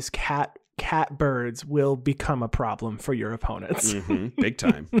of these cat birds will become a problem for your opponents. Big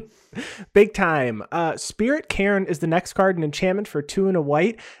time. Big time. Spirit Cairn is the next card, an enchantment for 2 and a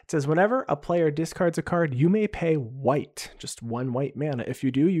white. It says whenever a player discards a card, you may pay white, just 1 white mana. If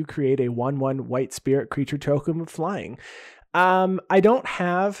you do, you create a 1/1 white spirit creature token with flying. I don't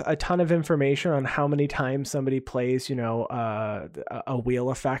have a ton of information on how many times somebody plays, a wheel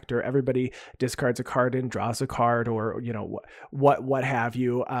effect, or everybody discards a card and draws a card, or, what have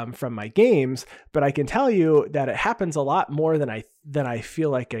you, from my games. But I can tell you that it happens a lot more than I feel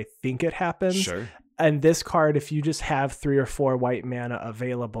like I think it happens. Sure. And this card, if you just have 3 or 4 white mana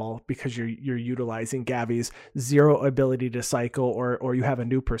available because you're utilizing Gavi's 0 ability to cycle, or you have a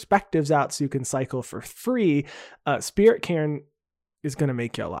new Perspectives out so you can cycle for free, Spirit Cairn is going to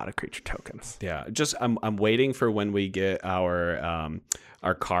make you a lot of creature tokens. Yeah, just I'm waiting for when we get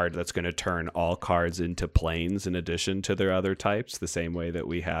our card that's going to turn all cards into planes in addition to their other types, the same way that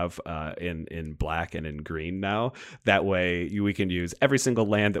we have in black and in green now. That way we can use every single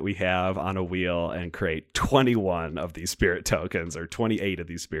land that we have on a wheel and create 21 of these spirit tokens, or 28 of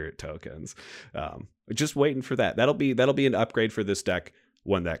these spirit tokens. Just waiting for that. That'll be an upgrade for this deck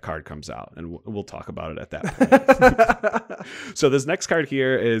when that card comes out, and we'll talk about it at that point. So this next card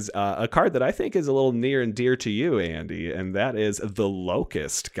here is a card that I think is a little near and dear to you, Andy, and that is the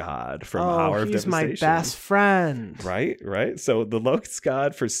Locust God from Hour of Devastation. He's my best friend. Right. So the Locust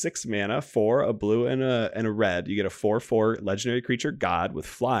God for 6 mana, 4 a blue and a red. You get a 4/4 legendary creature god with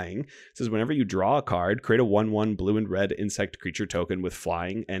flying. It says whenever you draw a card, create a 1/1 blue and red insect creature token with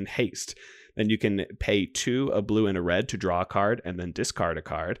flying and haste. Then you can pay 2 a blue and a red to draw a card and then discard a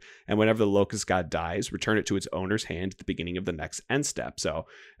card. And whenever the Locust God dies, return it to its owner's hand at the beginning of the next end step. So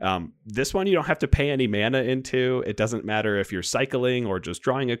this one you don't have to pay any mana into. It doesn't matter if you're cycling or just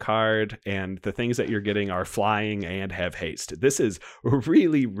drawing a card, and the things that you're getting are flying and have haste. This is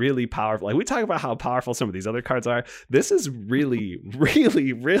really, really powerful. Like, we talk about how powerful some of these other cards are. This is really,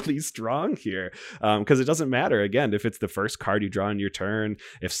 really, really strong here, because it doesn't matter, again, if it's the first card you draw in your turn,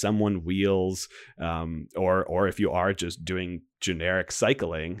 if someone wheels, or if you are just doing generic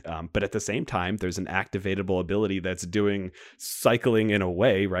cycling, but at the same time there's an activatable ability that's doing cycling in a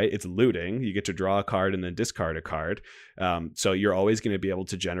way, right? It's looting. You get to draw a card and then discard a card, so you're always going to be able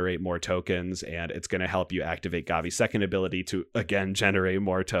to generate more tokens, and it's going to help you activate Gavi's second ability to again generate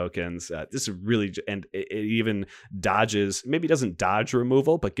more tokens. This is really, and it even dodges, maybe doesn't dodge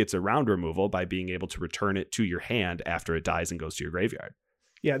removal, but gets around removal by being able to return it to your hand after it dies and goes to your graveyard.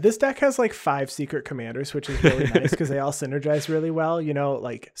 Yeah, this deck has like 5 secret commanders, which is really nice because they all synergize really well. You know,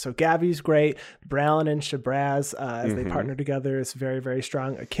 like, so Gavi's great. Bralin and Shabraz, as they partner together, is very, very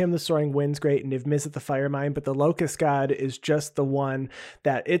strong. Akim the Soaring Wind's great, and Niv Mizzet the Firemind, but the Locust God is just the one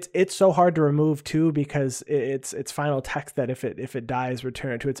that it's so hard to remove too, because it's final text that if it dies,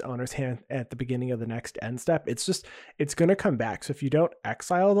 return it to its owner's hand at the beginning of the next end step. It's going to come back. So if you don't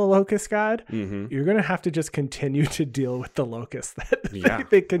exile the Locust God, you're going to have to just continue to deal with the Locusts that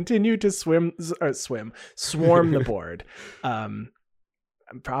they continue to swarm the board.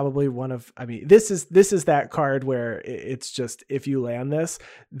 Probably this is that card where it's just, if you land this,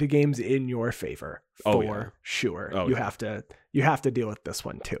 the game's in your favor for sure. You have to deal with this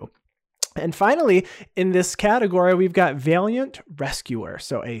one too. And finally, in this category, we've got Valiant Rescuer.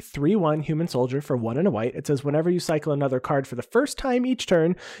 So a 3/1 human soldier for 1 and a white. It says whenever you cycle another card for the first time each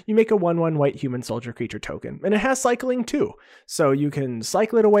turn, you make a 1/1 white human soldier creature token. And it has cycling too. So you can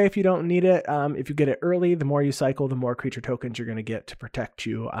cycle it away if you don't need it. If you get it early, the more you cycle, the more creature tokens you're going to get to protect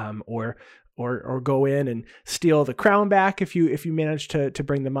you, or go in and steal the crown back if you manage to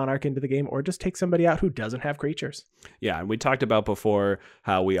bring the monarch into the game, or just take somebody out who doesn't have creatures. Yeah, and we talked about before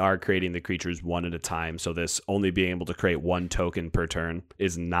how we are creating the creatures one at a time, so this only being able to create 1 token per turn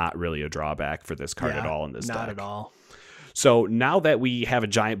is not really a drawback for this card at all in this deck. Not at all. So now that we have a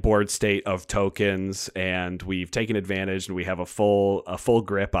giant board state of tokens and we've taken advantage and we have a full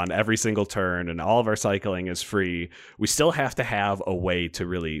grip on every single turn and all of our cycling is free, we still have to have a way to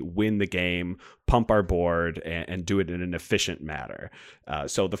really win the game, pump our board, and do it in an efficient manner.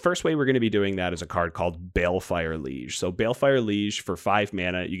 So the first way we're going to be doing that is a card called Balefire Liege. So Balefire Liege, for 5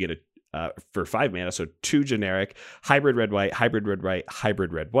 mana, you get for 5 mana, so 2 generic, hybrid red-white, hybrid red-white,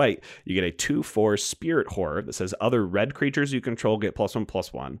 hybrid red-white. You get a 2/4 Spirit Horror that says other red creatures you control get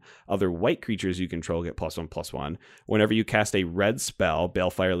 +1/+1. Other white creatures you control get +1/+1. Whenever you cast a red spell,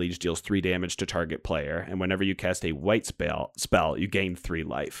 Balefire Liege deals 3 damage to target player. And whenever you cast a white spell, you gain 3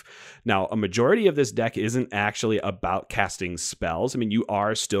 life. Now, a majority of this deck isn't actually about casting spells. I mean, you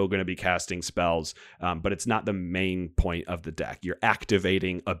are still going to be casting spells, but it's not the main point of the deck. You're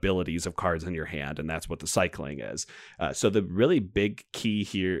activating abilities of cards in your hand, and that's what the cycling is. So the really big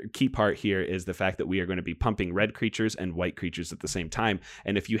key part here is the fact that we are going to be pumping red creatures and white creatures at the same time.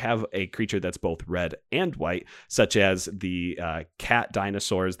 And if you have a creature that's both red and white, such as the cat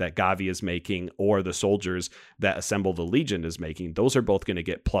dinosaurs that Gavi is making, or the soldiers that Assemble the Legion is making, those are both going to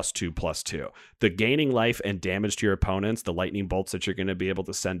get +2/+2. The gaining life and damage to your opponents, the lightning bolts that you're going to be able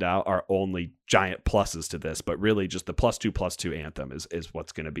to send out, are only giant pluses to this, but really just the +2/+2 anthem is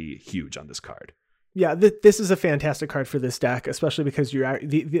what's going to be huge on this card. Yeah, this is a fantastic card for this deck, especially because you're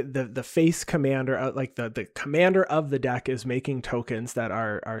the face commander, like the commander of the deck, is making tokens that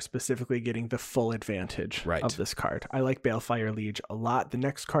are specifically getting the full advantage of this card. I like Balefire Liege a lot. The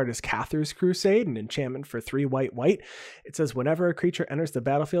next card is Cather's Crusade, an enchantment for 3 white. It says whenever a creature enters the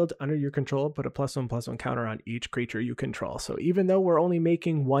battlefield under your control, put a +1/+1 counter on each creature you control. So even though we're only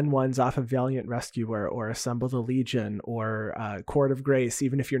making 1/1s off of Valiant Rescuer or Assemble the Legion or Court of Grace,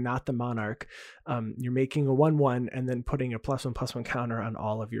 even if you're not the monarch, you're making a 1/1 and then putting a +1/+1 counter on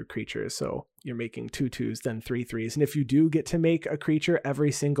all of your creatures. So you're making 2 2s, then 3 3s. And if you do get to make a creature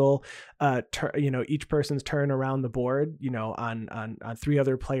every single each person's turn around the board, on 3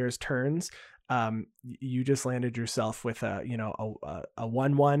 other players' turns, you just landed yourself with a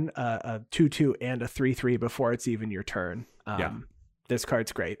 1/1, a 2/2, and a 3/3 before it's even your turn. This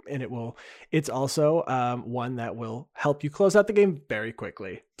card's great, and it's also one that will help you close out the game very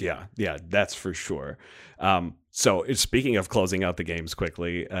quickly. Yeah, that's for sure. So speaking of closing out the games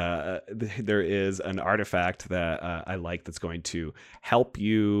quickly, there is an artifact that I like that's going to help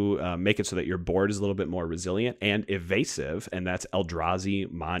you make it so that your board is a little bit more resilient and evasive, and that's Eldrazi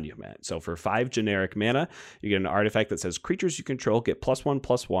Monument. So for 5 generic mana, you get an artifact that says creatures you control get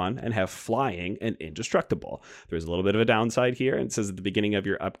 +1/+1 and have flying and indestructible. There's a little bit of a downside here, and it says at the beginning of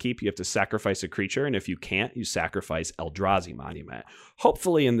your upkeep, you have to sacrifice a creature, and if you can't, you sacrifice Eldrazi Monument.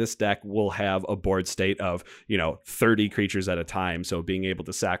 Hopefully in this deck, we'll have a board state of, 30 creatures at a time. So being able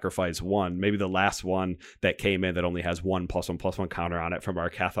to sacrifice one, maybe the last one that came in that only has 1 +1/+1 counter on it from our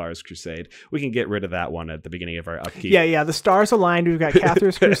Cathar's Crusade, we can get rid of that one at the beginning of our upkeep. Yeah. The stars aligned. We've got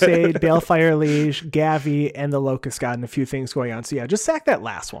Cathar's Crusade, Balefire Liege, Gavi, and the Locust God, and a few things going on. So yeah, just sack that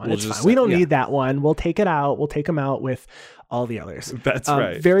last one. It's fine. We don't need that one. We'll take it out. We'll take them out with all the others. That's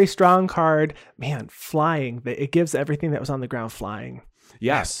right. Very strong card. Man, flying. It gives everything that was on the ground flying.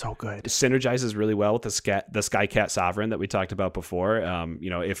 Yeah, that's so good. It synergizes really well with the Skycat Sovereign that we talked about before.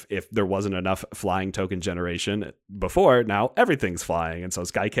 If there wasn't enough flying token generation before, now everything's flying, and so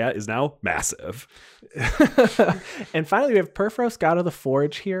Skycat is now massive. And finally, we have Purphoros, God of the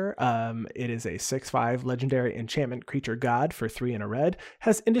Forge here. It is a 6/5 legendary enchantment creature god for 3 and a red.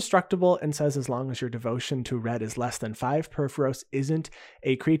 Has indestructible and says as long as your devotion to red is less than 5, Purphoros isn't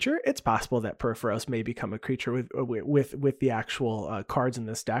a creature. It's possible that Purphoros may become a creature with the actual cards in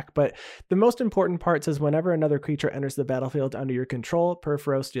this deck, but the most important part says whenever another creature enters the battlefield under your control,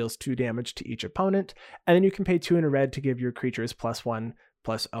 Purphoros deals 2 damage to each opponent, and then you can pay 2 and a red to give your creatures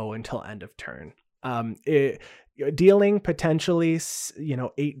 +1/+0 until end of turn. Dealing potentially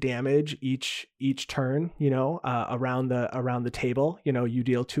 8 damage each turn, around the table. You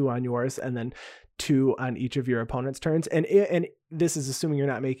deal 2 on yours and then 2 on each of your opponent's turns, and this is assuming you're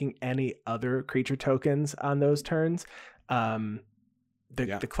not making any other creature tokens on those turns.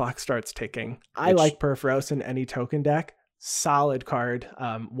 The clock starts ticking. I like Purphoros in any token deck. Solid card,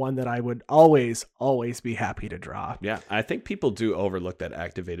 one that I would always be happy to draw. Yeah, I think people do overlook that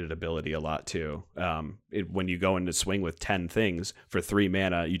activated ability a lot too. When you go into swing with 10 things for 3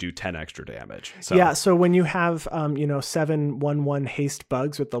 mana, you do 10 extra damage. So when you have 7/1/1 haste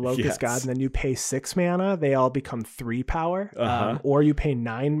bugs with the Locust God, and then you pay 6 mana, they all become 3 power. Or you pay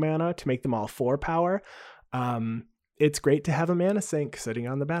 9 mana to make them all 4 power. It's great to have a mana sink sitting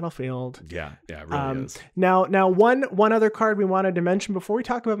on the battlefield. Yeah, it really is. Now, one other card we wanted to mention before we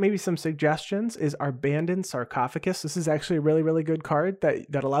talk about maybe some suggestions is Abandoned Sarcophagus. This is actually a really, really good card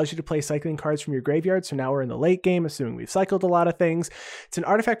that allows you to play cycling cards from your graveyard. So now we're in the late game, assuming we've cycled a lot of things. It's an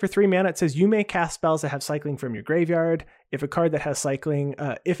artifact for 3 mana. It says you may cast spells that have cycling from your graveyard. If a card that has cycling,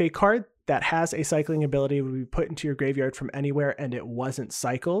 that has a cycling ability would be put into your graveyard from anywhere and it wasn't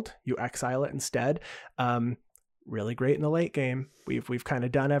cycled, you exile it instead. Really great in the late game. We've kind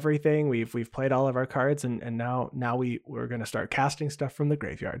of done everything. We've played all of our cards, and now we're going to start casting stuff from the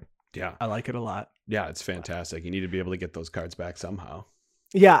graveyard. Yeah, I like it a lot. Yeah, it's fantastic. You need to be able to get those cards back somehow.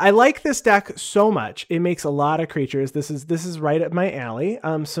 Yeah, I like this deck so much. It makes a lot of creatures. This is right up my alley.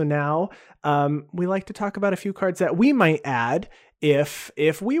 So now we like to talk about a few cards that we might add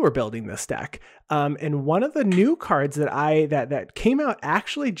if we were building this deck. And one of the new cards that came out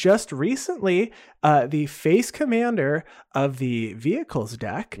actually just recently, the face commander of the vehicles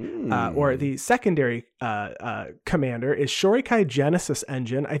deck, or the secondary commander, is Shorikai Genesis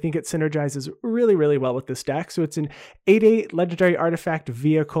Engine. I think it synergizes really, really well with this deck. So it's an 8/8 legendary artifact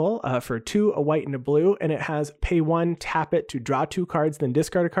vehicle for 2, a white and a blue, and it has pay 1, tap it to draw 2 cards, then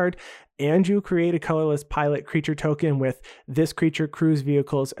discard a card, and you create a colorless pilot creature token with this creature cruise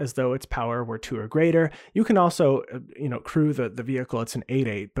vehicles as though its power were 2 or greater. You can also, crew the vehicle. It's an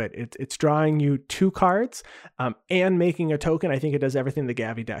 8/8, but it's drawing you 2 cards and making a token. I think it does everything the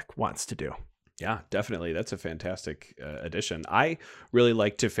Gavi deck wants to do. Yeah, definitely. That's a fantastic addition. I really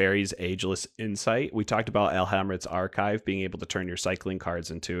like Teferi's Ageless Insight. We talked about Alhamrit's Archive, being able to turn your cycling cards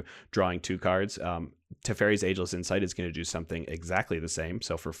into drawing 2 cards. Teferi's Ageless Insight is going to do something exactly the same.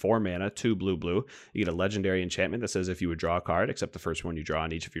 So for 4 mana, 2 blue, you get a legendary enchantment that says if you would draw a card, except the first one you draw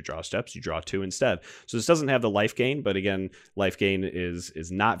on each of your draw steps, you draw 2 instead. So this doesn't have the life gain, but again, life gain is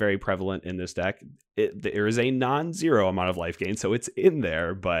not very prevalent in this deck. There is a non-zero amount of life gain, so it's in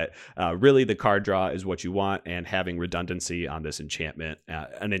there, but really the card draw is what you want, and having redundancy on this enchantment,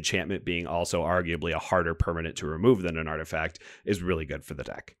 an enchantment being also arguably a harder permanent to remove than an artifact, is really good for the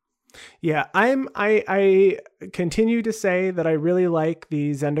deck. Yeah, I continue to say that I really like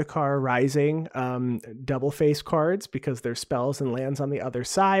the Zendikar Rising double face cards because there's spells and lands on the other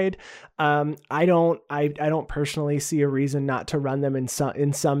side. I don't personally see a reason not to run them in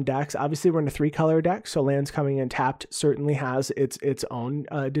some decks. Obviously, we're in a 3-color deck, so lands coming in tapped certainly has its own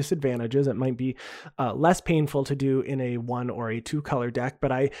disadvantages. It might be less painful to do in a 1 or a 2-color deck,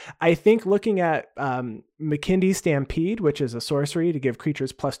 but I think looking at McKindy Stampede, which is a sorcery to give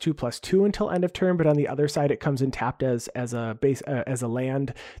creatures +2/+2 until end of turn, but on the other side it comes in tapped as a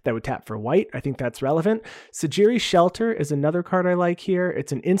land that would tap for white. I think that's relevant. Sajiri Shelter is another card I like here.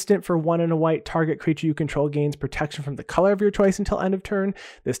 It's an instant for 1 and a white. Target creature you control gains protection from the color of your choice until end of turn.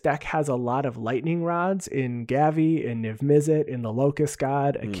 This deck has a lot of lightning rods in Gavi, in Niv Mizzet, in the Locust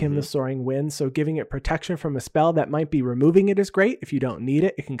God, Akim the Soaring Wind. So giving it protection from a spell that might be removing it is great. If you don't need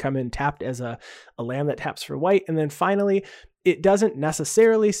it, it can come in tapped as a land that taps for white. And then finally, it doesn't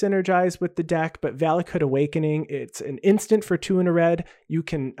necessarily synergize with the deck, but Valakut Awakening, it's an instant for 2 and a red. You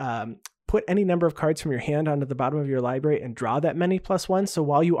can put any number of cards from your hand onto the bottom of your library and draw that many +1. So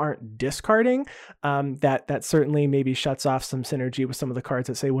while you aren't discarding, that certainly maybe shuts off some synergy with some of the cards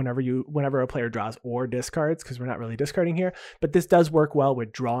that say whenever a player draws or discards, because we're not really discarding here. But this does work well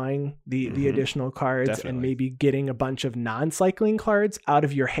with drawing the additional cards. Definitely. And maybe getting a bunch of non-cycling cards out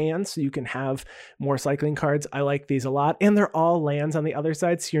of your hand so you can have more cycling cards. I like these a lot. And they're all lands on the other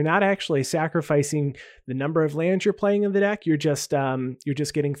side. So you're not actually sacrificing the number of lands you're playing in the deck. You're just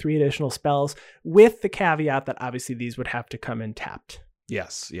getting 3 additional spells, with the caveat that obviously these would have to come in tapped.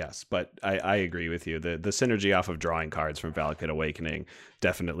 Yes, but I agree with you. The synergy off of drawing cards from Valakut Awakening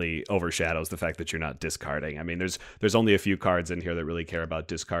definitely overshadows the fact that you're not discarding. I mean, there's only a few cards in here that really care about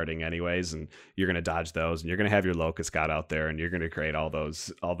discarding anyways, and you're going to dodge those, and you're going to have your Locust God out there, and you're going to create all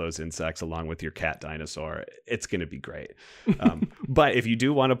those insects along with your cat dinosaur. It's going to be great. But if you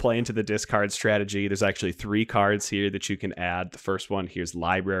do want to play into the discard strategy, there's actually 3 cards here that you can add. The first one here's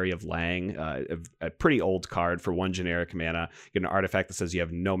Library of Lang, a pretty old card for 1 generic mana. You get an artifact that says you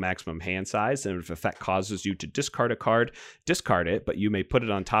have no maximum hand size, and if effect causes you to discard a card, discard it, but you may put it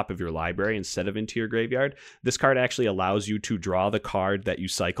on top of your library instead of into your graveyard. This card actually allows you to draw the card that you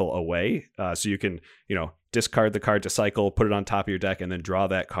cycle away. So you can, discard the card to cycle, put it on top of your deck, and then draw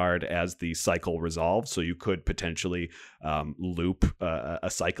that card as the cycle resolves. So you could potentially loop a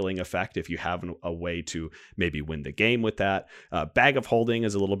cycling effect if you have a way to maybe win the game with that. Bag of Holding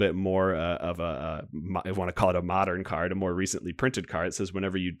is a little bit more of I want to call it a modern card, a more recently printed card. It says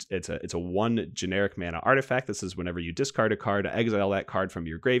whenever it's a 1 generic mana artifact that says whenever you discard a card, exile that card from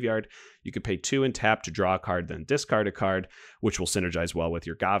your graveyard. You could pay 2 and tap to draw a card, then discard a card, which will synergize well with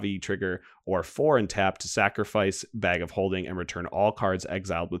your Gavi trigger, or 4 and tap to sacrifice Bag of Holding and return all cards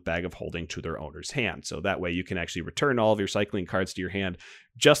exiled with Bag of Holding to their owner's hand. So that way you can actually return all of your cycling cards to your hand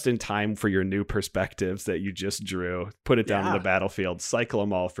just in time for your new perspectives that you just drew, put it down on the battlefield, cycle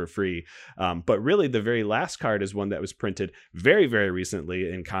them all for free. But really the very last card is one that was printed very, very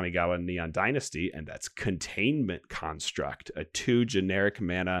recently in Kamigawa Neon Dynasty, and that's Containment Construct, a 2 generic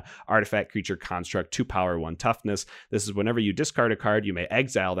mana artifact creature construct, 2 power, 1 toughness. This is whenever you discard a card, you may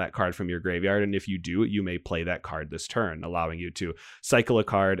exile that card from your graveyard, and if you do, you may play that card this turn, allowing you to cycle a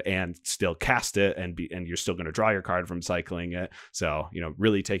card and still cast it, and you're still going to draw your card from cycling it. So,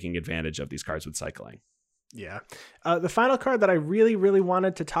 really taking advantage of these cards with cycling. Yeah. The final card that I really, really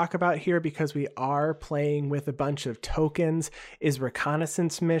wanted to talk about here, because we are playing with a bunch of tokens, is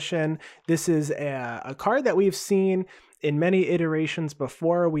Reconnaissance Mission. This is a card that we've seen in many iterations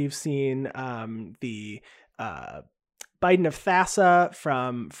before. We've seen the Biden of Thassa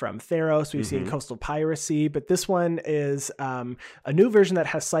from Theros. We've seen Coastal Piracy, but this one is a new version that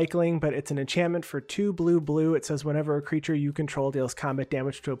has cycling, but it's an enchantment for 2 blue. It says whenever a creature you control deals combat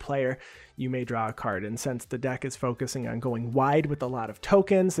damage to a player, you may draw a card. And since the deck is focusing on going wide with a lot of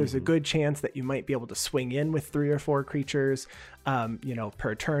tokens, there's a good chance that you might be able to swing in with 3 or 4 creatures,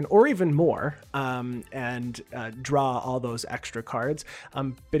 per turn, or even more, and draw all those extra cards.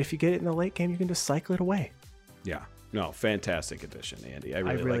 But if you get it in the late game, you can just cycle it away. Yeah. No, fantastic addition, Andy. I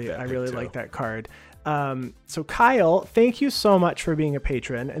really like that card. So Kyle, thank you so much for being a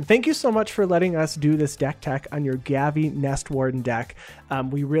patron, and thank you so much for letting us do this deck tech on your Gavi Nest Warden deck.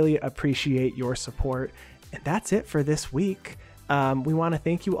 We really appreciate your support, and that's it for this week. We want to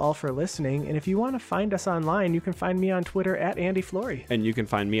thank you all for listening. And if you want to find us online, you can find me on Twitter at Andy Flory. And you can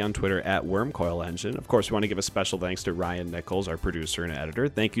find me on Twitter at Wormcoil Engine. Of course, we want to give a special thanks to Ryan Nichols, our producer and editor.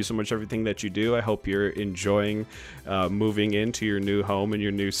 Thank you so much for everything that you do. I hope you're enjoying moving into your new home in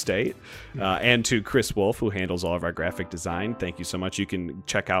your new state. And to Chris Wolf, who handles all of our graphic design. Thank you so much. You can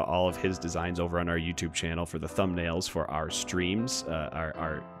check out all of his designs over on our YouTube channel for the thumbnails for our streams,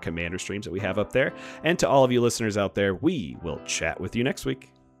 our Commander streams that we have up there. And to all of you listeners out there, we will chat with you next week.